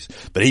around the crease.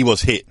 But he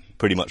was hit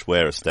pretty much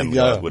where a stem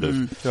guard would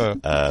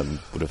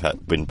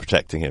have been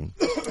protecting him,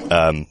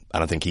 and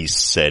I think he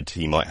said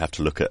he might have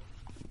to look at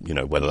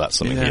whether that's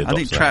something he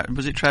adopts. I think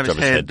was it Travis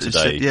Head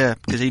today? Yeah,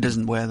 because he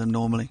doesn't wear them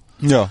normally.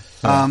 Yeah.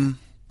 I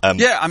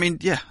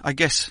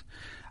guess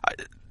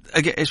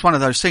it's one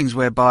of those things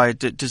whereby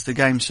does the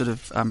game sort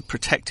of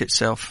protect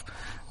itself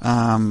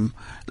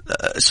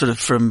sort of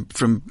from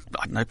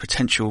I don't know,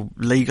 potential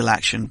legal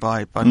action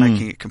by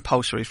making it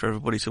compulsory for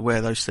everybody to wear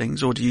those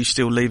things, or do you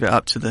still leave it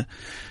up to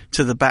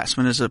the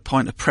batsman as a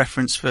point of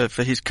preference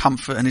for his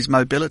comfort and his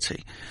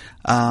mobility?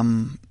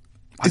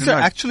 Is there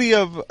actually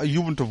you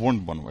wouldn't have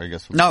worn one, I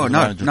guess? No.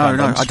 I'm just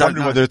wondering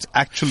know. whether it's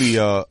actually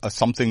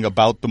something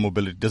about the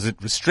mobility. Does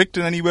it restrict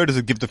in anywhere? Does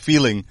it give the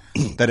feeling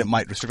that it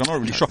might restrict? I'm not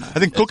really sure. I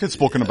think Cook had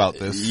spoken about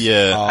this.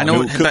 Yeah. I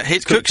know, but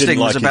his Cook's thing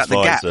was about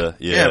the gap.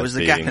 Yeah, it was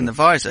the gap in the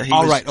visor.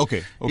 Right,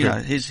 okay. You know,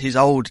 his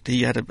old,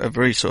 he had a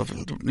very sort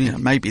of,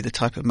 maybe the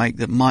type of make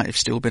that might have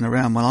still been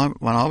around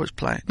when I was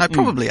playing. No,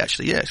 probably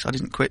actually, yes. I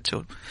didn't quit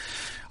till...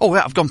 Oh,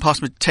 yeah, I've gone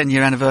past my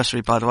 10-year anniversary,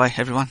 by the way,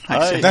 everyone.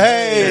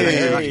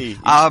 Hey!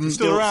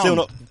 Still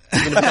not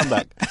going to come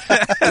back.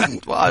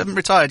 Well, I haven't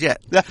retired yet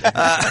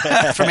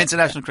from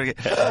international cricket.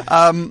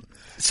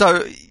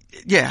 So,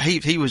 yeah,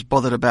 he was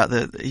bothered about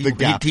the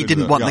gap. He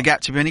didn't want the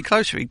gap to be any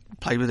closer. He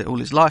played with it all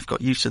his life,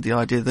 got used to the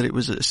idea that it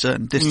was at a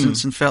certain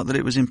distance and felt that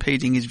it was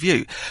impeding his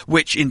view,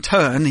 which in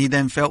turn he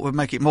then felt would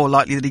make it more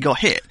likely that he got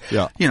hit.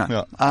 Yeah.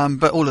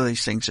 But all of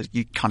these things,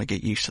 you kind of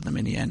get used to them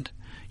in the end.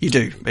 You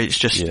do. It's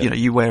just,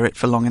 you wear it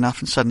for long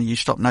enough and suddenly you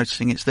stop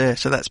noticing it's there.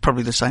 So that's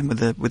probably the same with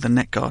the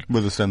neck guard.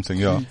 With the same thing,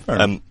 yeah.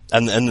 And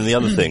then the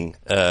other thing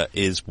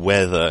is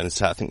whether, and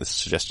I think this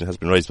suggestion has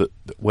been raised, but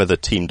whether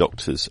team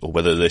doctors or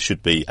whether there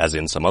should be, as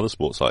in some other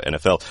sports like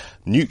NFL,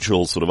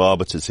 neutral sort of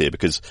arbiters here,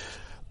 because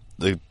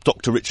the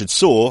Dr. Richard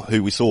Saw,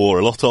 who we saw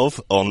a lot of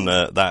on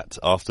that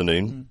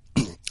afternoon,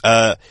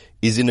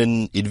 is in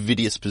an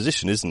invidious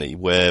position, isn't he?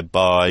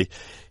 Whereby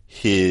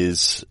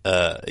he's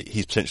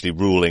potentially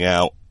ruling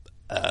out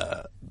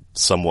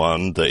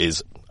someone that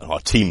is our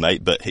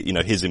teammate, but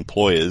his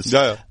employers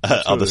are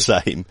the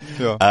same.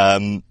 Yeah.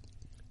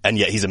 And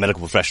yet he's a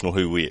medical professional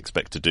who we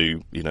expect to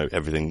do,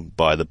 everything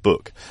by the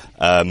book.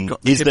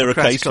 Is there a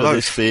case for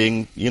this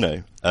being,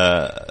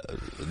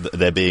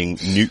 there being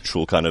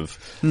neutral kind of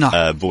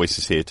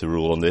voices here to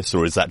rule on this,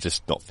 or is that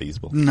just not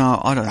feasible?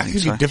 No, I don't think so.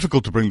 It's really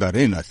difficult to bring that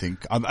in, I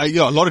think. A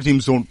lot of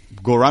teams don't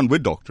go around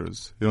with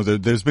doctors.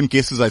 There's been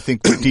cases, I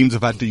think, where teams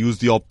have had to use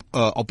the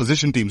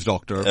opposition team's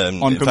doctor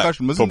on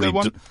concussion. Wasn't there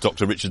one?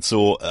 Dr. Richard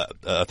Saw,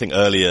 I think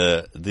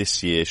earlier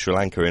this year, Sri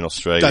Lanka in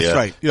Australia. That's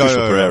right.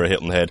 Kushal Perera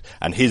hit on the head,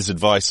 and his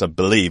advice, I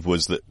believe,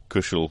 was that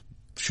Kushal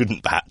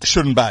shouldn't bat.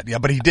 Yeah,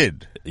 but he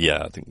did.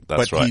 Yeah, I think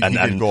that's right. He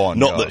did go on,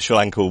 not that Sri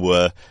Lanka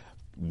were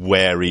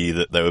wary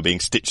that they were being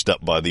stitched up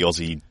by the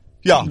Aussie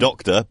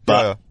doctor,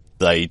 but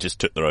they just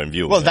took their own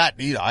view. Well,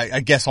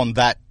 I guess on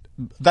that,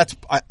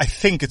 I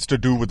think it's to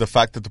do with the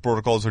fact that the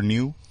protocols are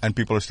new and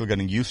people are still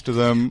getting used to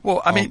them.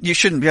 Well, I mean, you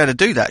shouldn't be able to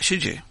do that,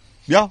 should you?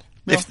 Yeah.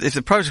 If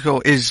the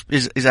protocol is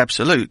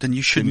absolute, then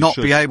you should not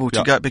be able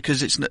to go,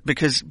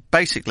 because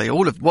basically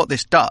all of what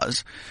this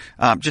does,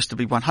 just to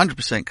be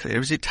 100% clear,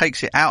 is it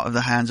takes it out of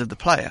the hands of the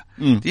player.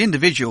 The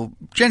individual,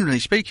 generally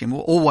speaking, will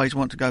always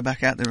want to go go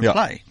back out there and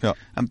play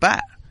and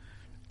bat.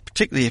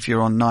 Particularly if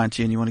you're on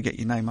 90 and you want to get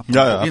your name up.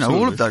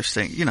 All of those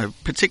things.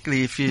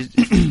 Particularly if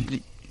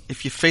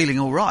you're feeling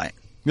all right.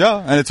 Yeah,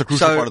 and it's a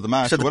crucial part of the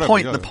match. So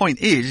the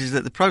point is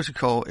that the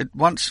protocol,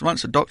 once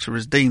a doctor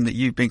has deemed that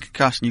you've been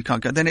concussed and you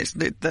can't go, then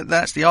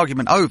that's the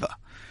argument over.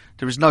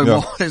 There is no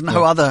more. There's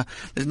no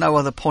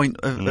other point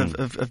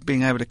of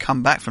being able to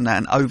come back from that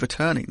and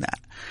overturning that.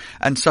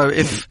 And so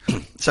if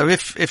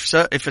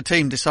a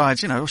team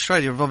decides,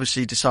 Australia have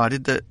obviously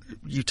decided that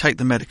you take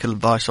the medical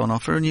advice on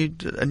offer and you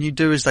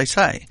do as they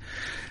say.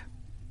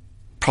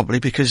 Probably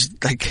because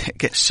they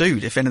get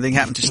sued if anything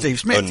happened to Steve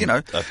Smith,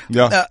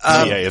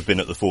 CA have been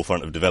at the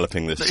forefront of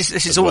developing this.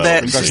 This is all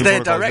this is their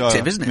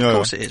directive, isn't it? Of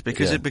course it is,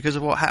 because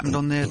of what happened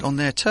on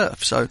their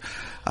turf. So,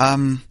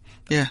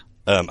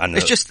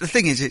 it's just, the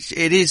thing is,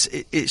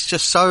 it's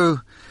just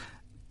so,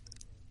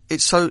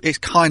 it's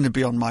kind of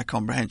beyond my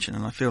comprehension,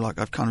 and I feel like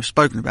I've kind of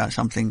spoken about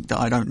something that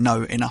I don't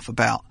know enough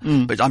about.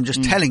 But I'm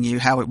just telling you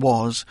how it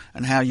was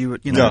and how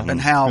and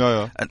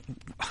how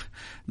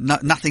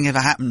nothing ever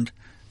happened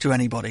to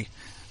anybody,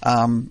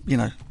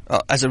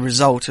 as a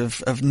result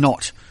of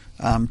not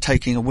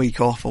taking a week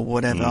off or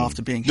whatever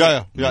after being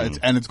hit.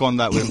 And it's gone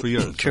that way for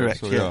years. Correct.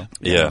 So,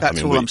 Yeah,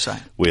 that's all I'm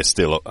saying. We're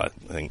still, I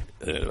think,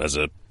 as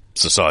a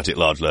society at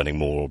large, learning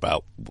more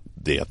about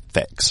the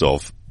effects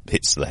of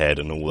hits to the head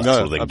and all that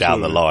sort of thing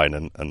down the line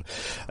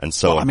and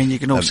so on. I mean, you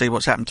can all see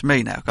what's happened to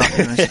me now, can't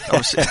you?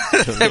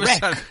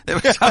 There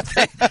was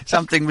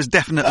something was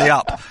definitely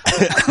up.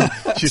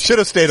 She should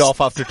have stayed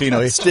off after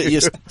Tino.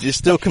 You're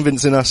still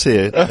convincing us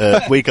here,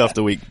 week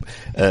after week,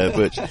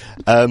 Butch.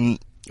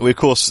 We, of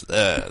course,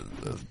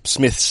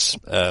 Smith's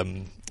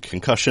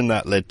concussion,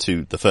 that led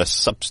to the first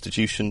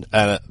substitution,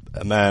 a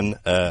man,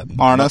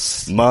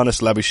 Marnus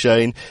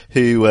Labuschagne,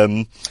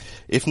 who,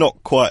 if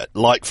not quite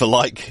like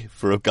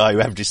for a guy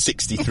who averages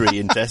 63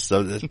 in tests,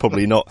 so that's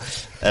probably not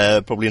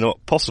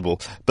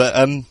possible.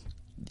 But,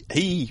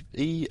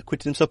 he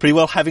acquitted himself pretty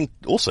well, having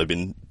also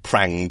been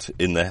pranged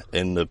in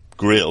the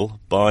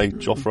grill by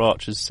Jofra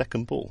Archer's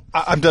second ball.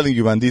 I'm telling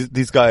you, man,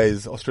 these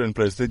guys, Australian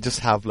players, they just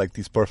have like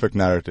these perfect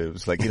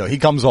narratives. Like, he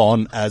comes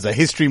on as a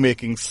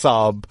history-making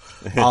sub,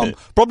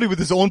 probably with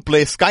his own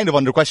place kind of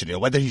under question,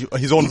 whether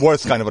his own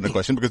worth kind of under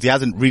question, because he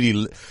hasn't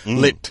really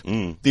lit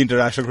the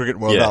international cricket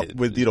world up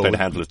with, played a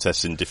handful of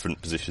tests in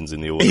different positions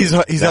in the order. He's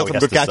held some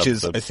good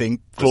catches, I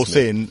think, close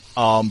in,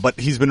 but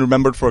he's been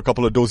remembered for a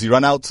couple of dozy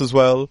run-outs as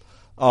well.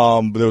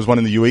 There was one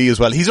in the UAE as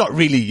well. He's not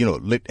really,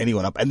 lit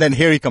anyone up. And then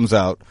here he comes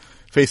out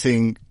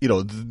facing,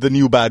 the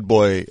new bad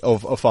boy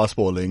of fast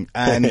bowling,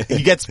 and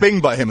he gets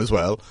pinged by him as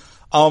well.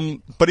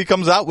 But he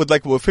comes out with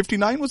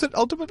 59 was it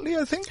ultimately,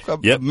 I think?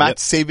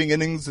 Match-saving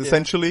innings,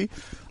 essentially.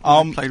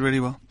 Played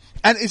really well.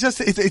 And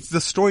it's the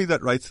story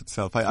that writes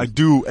itself. I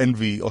do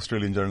envy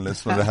Australian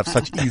journalists when they have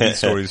such easy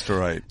stories to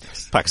write.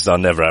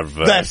 Pakistan never have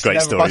great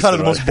stories. Pakistan are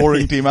the most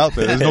boring team out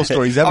there. There's no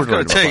stories ever to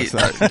write about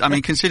Pakistan. I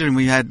mean, considering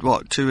we had,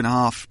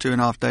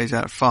 2.5 days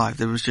out of 5,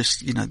 there was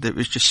just, there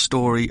was just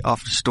story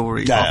after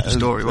story after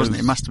story, wasn't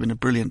it? It must have been a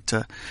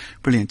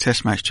brilliant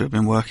test match to have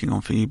been working on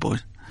for you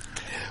boys.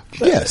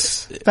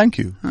 Yes. Thank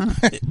you.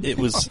 It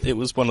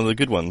was one of the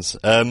good ones.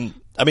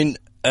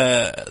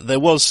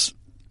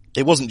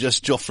 It wasn't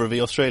just Jofra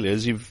v Australia,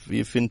 as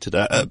you've hinted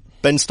at.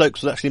 Ben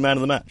Stokes was actually man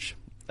of the match.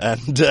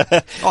 And,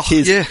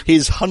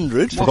 his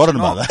 100. Forgotten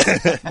about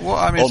that.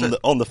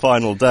 on the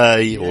final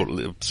day,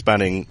 or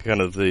spanning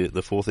kind of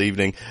the fourth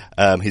evening,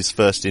 his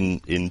first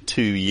in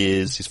 2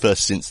 years, his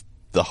first since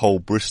the whole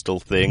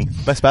Bristol thing.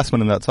 Best batsman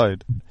in that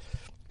side.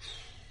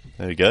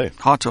 There we go.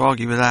 Hard to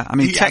argue with that. I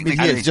mean,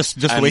 technically, just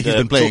the way he's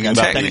been playing. And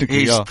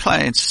technically, he's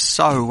playing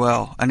so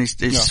well, and his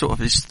sort of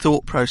his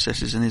thought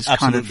processes and his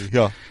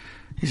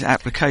his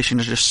application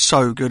is just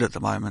so good at the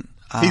moment.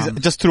 He's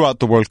just throughout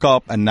the World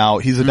Cup, and now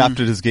he's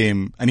adapted his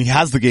game, and he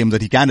has the game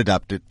that he can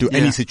adapt it to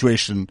any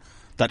situation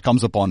that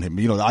comes upon him.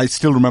 I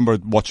still remember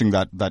watching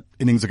that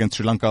innings against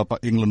Sri Lanka.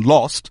 England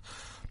lost,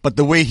 but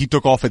the way he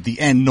took off at the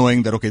end,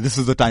 knowing that, okay, this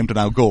is the time to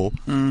now go.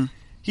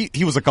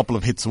 He was a couple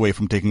of hits away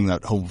from taking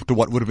that home to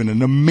what would have been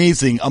an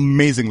amazing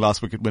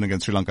last wicket win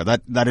against Sri Lanka.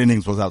 That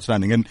innings was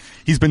outstanding. And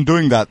he's been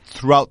doing that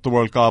throughout the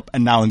World Cup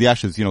and now in the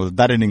Ashes.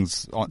 That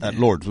innings at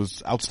Lord's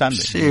was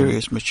outstanding.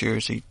 Serious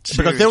maturity.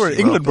 Because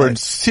England were in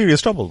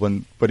serious trouble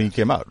when he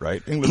came out,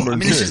 right? England were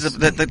in serious.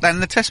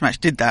 And the Test match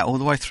did that all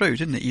the way through,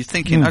 didn't it? You're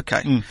thinking,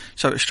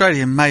 so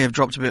Australia may have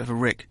dropped a bit of a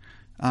rick.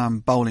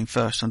 Bowling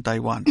first on day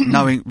one,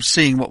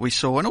 seeing what we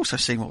saw and also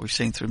seeing what we've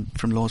seen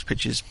from Lord's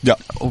pitches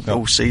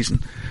all season.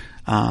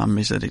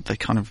 Is that they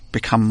kind of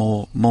become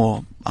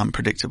more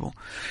unpredictable.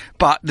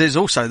 But there's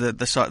also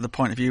the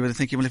point of view where they're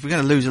thinking, well, if we're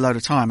going to lose a load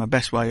of time, our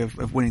best way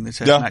of winning the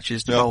test match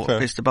is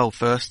to bowl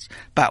first,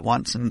 bat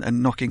once,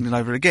 and knock England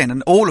over again.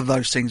 And all of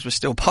those things were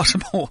still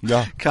possible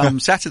come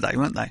Saturday,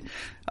 weren't they?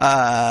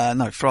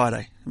 No,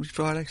 Friday. Was it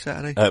Friday,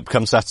 Saturday?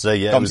 Come Saturday,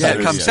 yeah. Come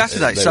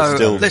Saturday.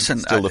 So listen,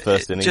 still the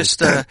first innings.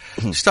 Just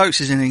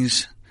Stokes'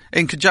 innings.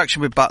 In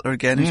conjunction with Buttler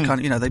again, it's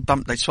kind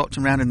of, they swapped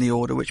him around in the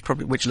order, which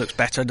looks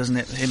better, doesn't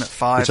it? Him at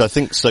 5. Which I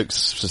think Stokes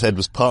said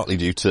was partly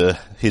due to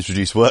his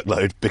reduced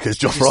workload because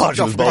Jofra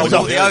Archer was bowling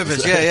all the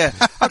overs. Yeah.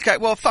 Okay,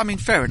 well, I mean,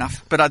 fair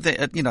enough. But I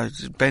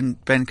think,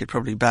 Ben could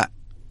probably bat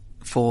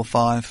 4,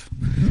 5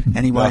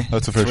 anyway.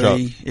 That's a fair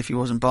 3 shot. if he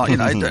wasn't batting.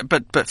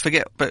 But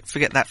forget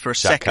that for a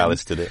second. Jack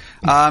Callis did it.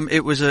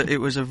 It was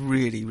a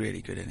really,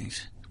 really good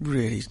innings.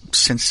 Really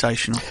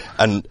sensational.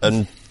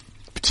 And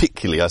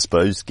particularly, I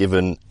suppose,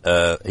 given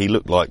he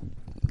looked like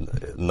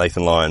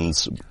Nathan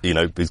Lyons, he's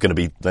going to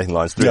be Nathan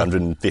Lyons'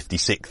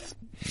 356th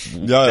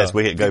Test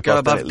wicket go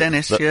above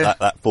Dennis.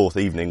 That fourth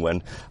evening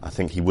when I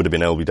think he would have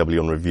been LBW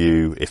on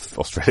review if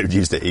Australia had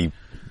used it. He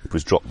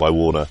was dropped by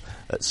Warner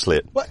at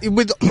slip. Well,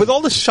 with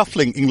all the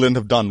shuffling England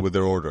have done with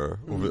their order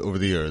over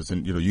the years,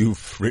 and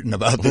you've written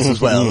about this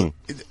as well.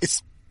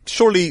 It's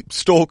surely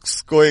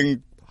Stokes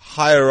going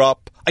higher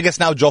up. I guess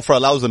now Jofra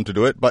allows them to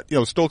do it, but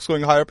Stokes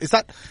going higher up, is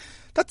that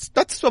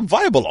that's a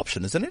viable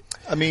option, isn't it?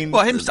 I mean,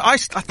 Well, I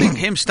think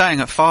him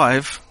staying at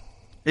 5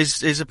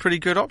 is a pretty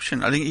good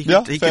option. I think he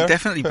could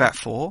definitely bat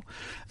 4.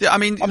 I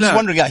mean, I'm just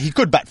wondering. Yeah, he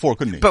could bat 4,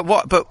 couldn't he?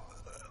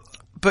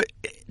 But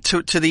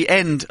to the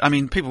end, I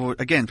mean, people were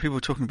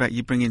talking about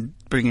you bring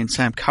in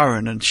Sam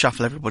Curran and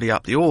shuffle everybody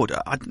up the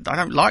order. I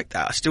don't like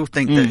that. I still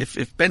think that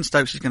if Ben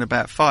Stokes is going to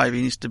bat 5,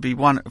 he needs to be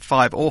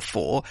 5 or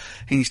 4.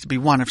 He needs to be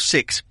one of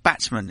 6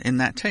 batsmen in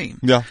that team.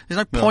 Yeah. There's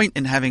no point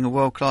in having a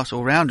world class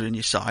all rounder in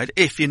your side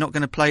if you're not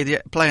going to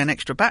play an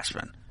extra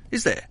batsman.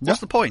 Is there?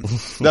 What's the point?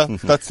 Yeah,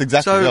 that's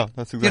exactly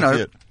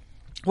it.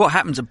 What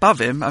happens above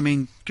him? I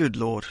mean, good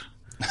Lord.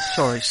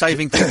 Sorry,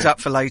 saving things up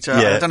for later.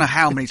 Yeah. I don't know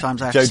how many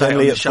times I have Joe to say it on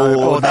Denley the at show.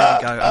 4. Oh, there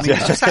you go. I mean,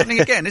 it's just happening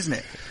again, isn't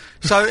it?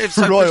 So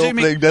Roy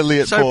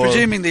Denley at 4.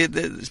 presuming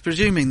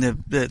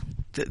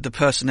the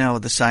personnel are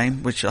the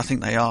same, which I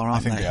think they are,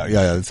 aren't they?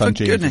 Yeah. It's For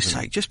unchanged, goodness isn't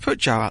it? sake, just put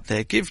Joe up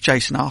there. Give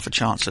Jason half a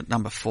chance at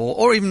number 4,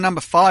 or even number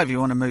 5 if you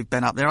want to move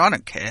Ben up there. I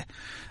don't care.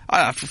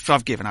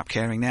 I've given up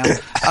caring now.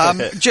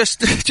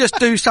 Just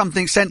do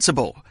something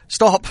sensible.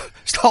 Stop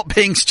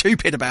being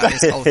stupid about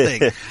this whole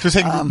thing. So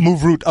saying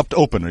move Root up to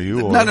open, are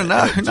you? Or? No.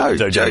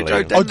 Joe Denley.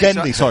 Denley. Oh,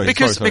 Denley, sorry.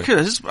 Because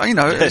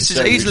this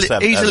is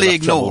easily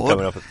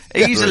ignored.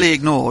 Easily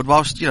ignored.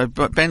 Whilst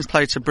Ben's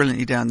played so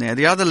brilliantly down there.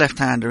 The other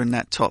left-hander in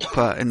that top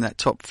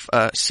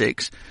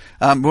 6,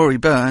 Rory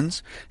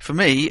Burns. For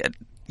me,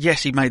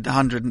 yes, he made the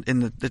 100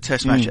 in the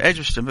Test match at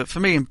Edgbaston, but for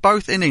me, in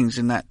both innings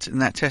in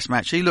that Test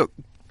match, he looked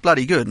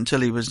bloody good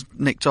until he was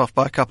nicked off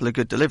by a couple of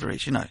good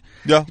deliveries, Yeah.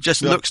 It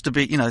just looks to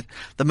be,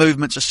 the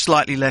movements are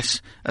slightly less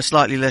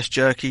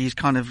jerky. He's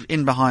kind of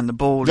in behind the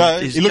ball. Yeah,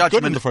 his he looked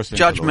good in the first innings,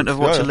 judgment of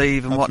what to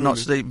leave and what not to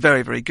absolutely. leave,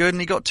 very, very good.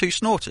 And he got 2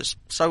 snorters.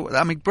 So,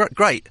 I mean,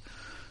 great.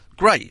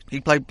 He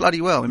played bloody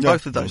well in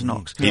both of those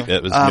knocks.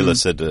 It was Miller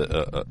said,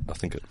 I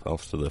think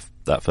after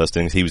that first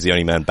innings, he was the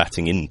only man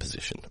batting in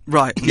position.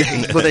 Right.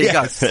 Yeah. Well, there you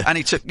go. And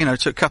he took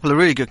a couple of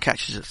really good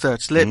catches at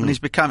third slip, and he's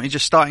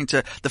just starting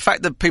to. The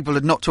fact that people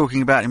are not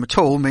talking about him at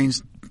all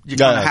means you're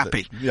kind of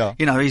happy. Yeah.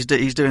 He's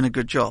doing a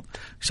good job.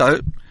 So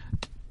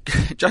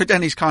Joe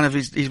Denny's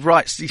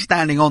he's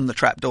standing on the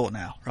trapdoor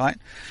now, right?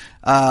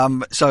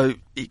 So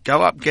you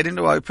go up, get him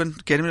to open,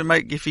 get him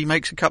to if he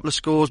makes a couple of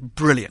scores,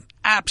 brilliant.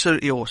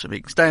 Absolutely awesome.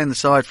 He can stay on the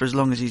side for as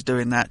long as he's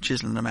doing that,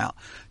 chiseling them out.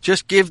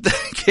 Just give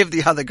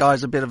the other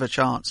guys a bit of a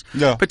chance.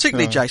 Yeah,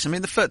 particularly Jason. I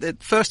mean, the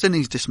first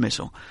innings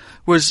dismissal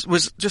was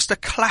just a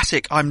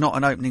classic I'm not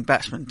an opening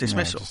batsman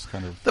dismissal.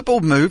 The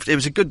ball moved. It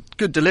was a good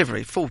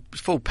delivery, full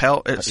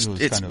pelt.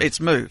 It's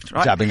moved,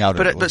 right? Jabbing out.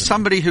 But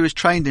somebody who has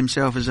trained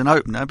himself as an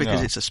opener,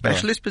 because it's a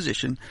specialist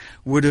position,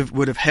 would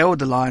have held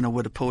the line or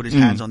would have pulled his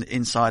hands on the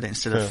inside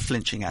instead of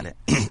flinching at it.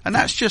 And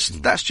that's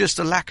just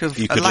a lack of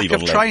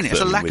training. It's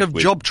a lack of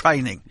job training.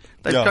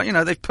 They've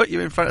got, they've put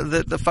you in front of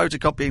the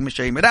photocopying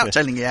machine without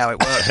telling you how it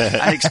works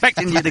and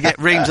expecting you to get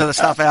reams of the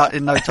stuff out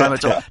in no time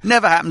at all.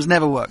 Never happens,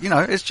 never work.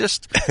 It's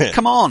just,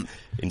 come on.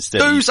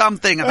 Instead, do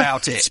something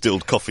about it.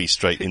 Spilled coffee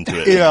straight into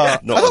it. Yeah.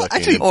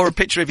 Actually, or a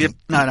picture of you.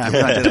 No.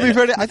 To be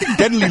fair, I think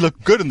Denley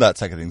looked good in that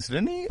second innings,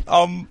 didn't he?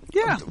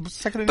 Yeah.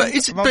 Second but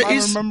innings.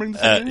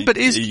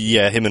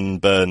 him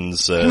and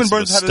Burns,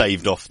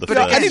 staved off the first.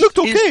 And he looked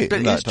okay.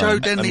 But is Joe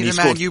Denley the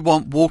man you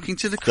want walking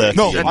to the crease?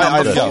 No, at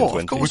number 4?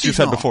 Of course which you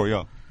said before,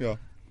 yeah.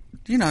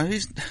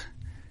 He's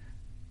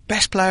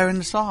best player in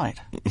the side.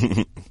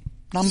 Number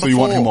 4. So you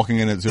want him walking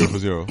in at 0 for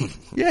 0?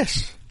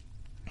 Yes.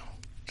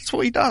 That's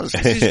what he does.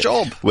 It's his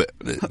job.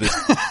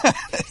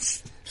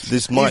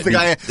 This might He's the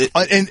guy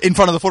in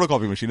front of the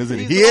photocopy machine, isn't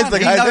he? He is the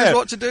guy there. He knows there.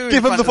 what to do.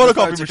 Give him the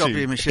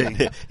photocopy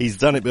machine. He's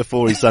done it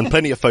before. He's done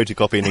plenty of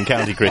photocopying in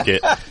county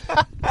cricket.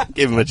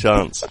 Give him a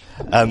chance.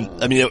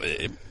 One of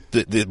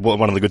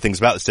the good things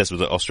about this test was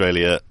that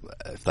Australia,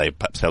 if they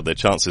perhaps held their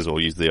chances or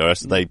used the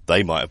DRS,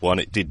 they might have won.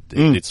 It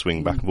did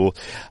swing back and forth.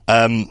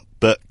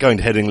 But going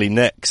to Headingley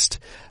next,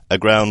 a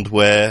ground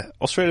where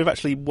Australia have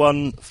actually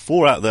won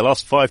 4 out of their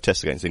last 5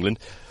 tests against England.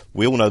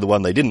 We all know the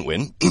one they didn't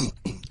win.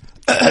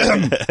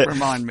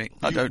 Remind me.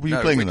 I don't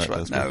know which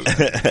one. No.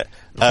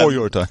 Before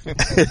your time.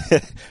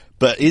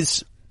 But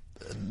is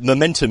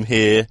momentum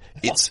here?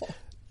 It's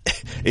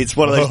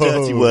one of those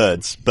dirty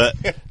words. But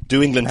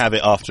do England have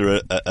it after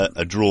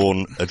a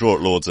draw at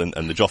Lords and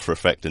the Jofra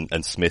effect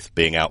and Smith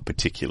being out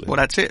particularly? Well,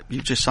 that's it.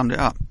 You've just summed it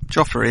up.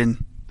 Jofra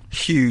in,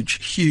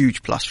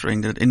 huge plus for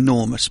England.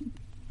 Enormous,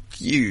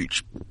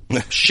 huge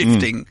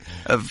shifting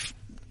of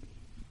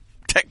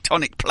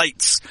tectonic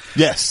plates.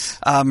 Yes.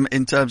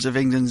 In terms of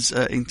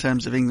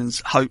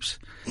England's hopes,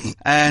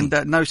 and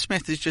no,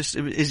 Smith is just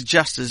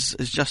as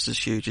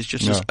huge. It's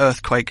just as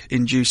earthquake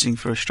inducing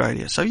for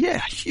Australia. So yeah,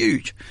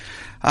 huge.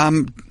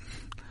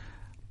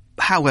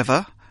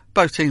 However,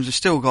 both teams have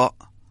still got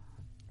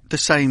the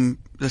same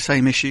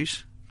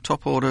issues,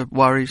 top order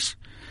worries.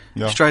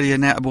 Yeah. Australia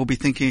now will be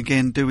thinking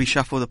again, do we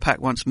shuffle the pack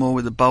once more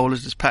with the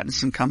bowlers? Does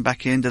Pattinson come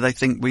back in? Do they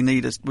think we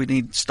need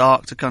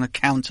Stark to kind of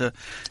counter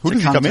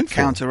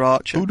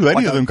Archer? Who do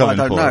any of them come in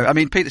for? I don't know. I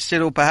mean, Peter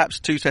Siddle, perhaps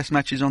 2 test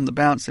matches on the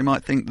bounce. They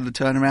might think that the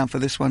turnaround for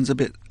this one's a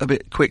bit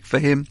quick for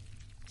him.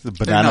 The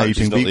banana He's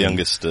eating not the vegan.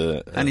 youngest.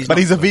 And he's But not-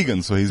 he's a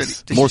vegan, so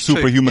he's This more is true.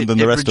 superhuman than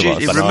the rest of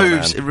us. It Banana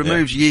removes man, it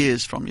removes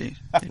years from you.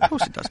 Of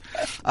course it does.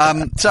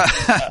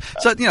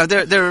 So you know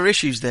there are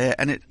issues there,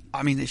 and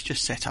it's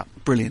just set up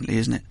brilliantly,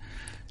 isn't it?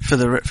 For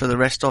the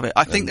rest of it,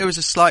 I think there was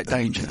a slight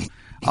danger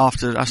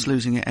after us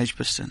losing at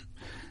Edgbaston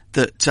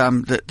that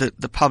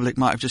the public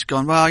might have just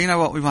gone, well, you know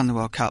what, we won the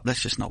World Cup,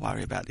 let's just not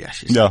worry about the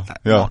Ashes. Yeah, That's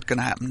yeah. not going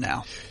to happen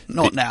now.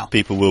 Not now.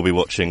 People will be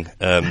watching,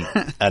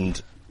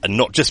 and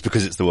not just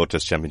because it's the World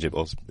Test Championship,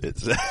 Oz.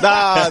 It's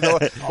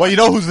Well, you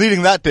know who's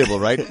leading that table,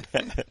 right?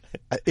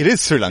 It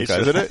is Sri Lanka,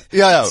 isn't it?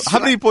 Yeah. How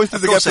many points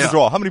did they get for the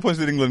draw? How many points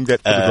did England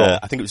get for the draw?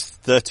 I think it was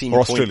 13.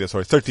 Or Australia,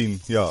 sorry. 13,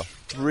 yeah.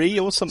 3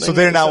 or something. So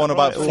they're Is now that on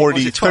about right? 40,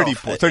 was it 12?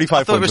 30, 35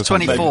 I thought it was points. or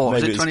something. 24. Maybe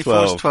Was it it's 24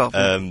 or 12?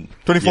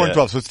 24 and yeah.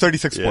 12, so it's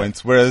 36 Yeah.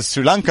 points, whereas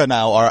Sri Lanka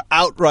now are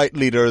outright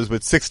leaders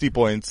with 60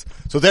 points.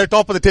 So they're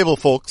top of the table,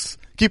 folks.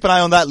 Keep an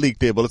eye on that league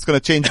table. It's going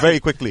to change very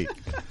quickly.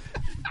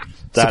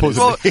 That is-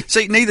 Well,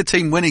 see, neither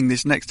team winning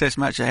this next Test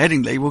match at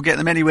Headingley will get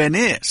them anywhere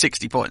near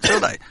 60 points, will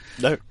they?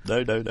 No.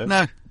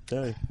 No.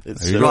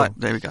 It's, There you go. Right,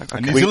 there we go. And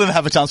Okay. New Zealand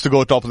have a chance to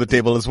go top of the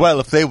table as well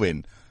if they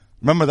win.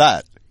 Remember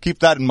that. Keep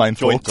that in mind,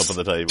 Joint folks. top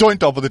of the table.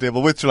 Joint top of the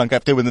table with Sri Lanka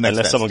if they win the next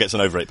unless test. someone gets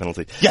an over 8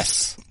 penalty.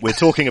 Yes! We're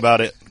talking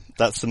about it.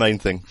 That's the main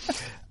thing.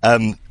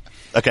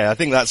 Okay, I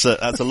think that's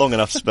a long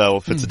enough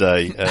spell for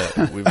today.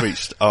 We've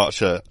reached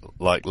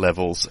Archer-like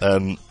levels.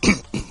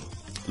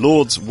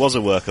 Lords was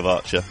a work of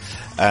Archer,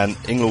 and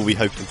England will be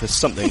hoping for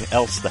something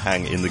else to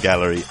hang in the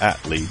gallery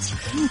at Leeds.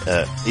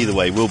 Either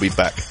way, we'll be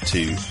back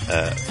to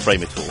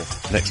frame it all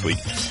next week.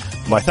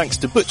 My thanks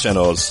to Butch and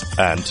Oz,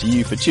 and to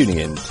you for tuning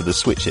in to the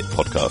Switch It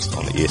podcast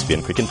on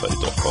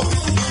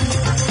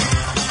ESPNcricinfo.com.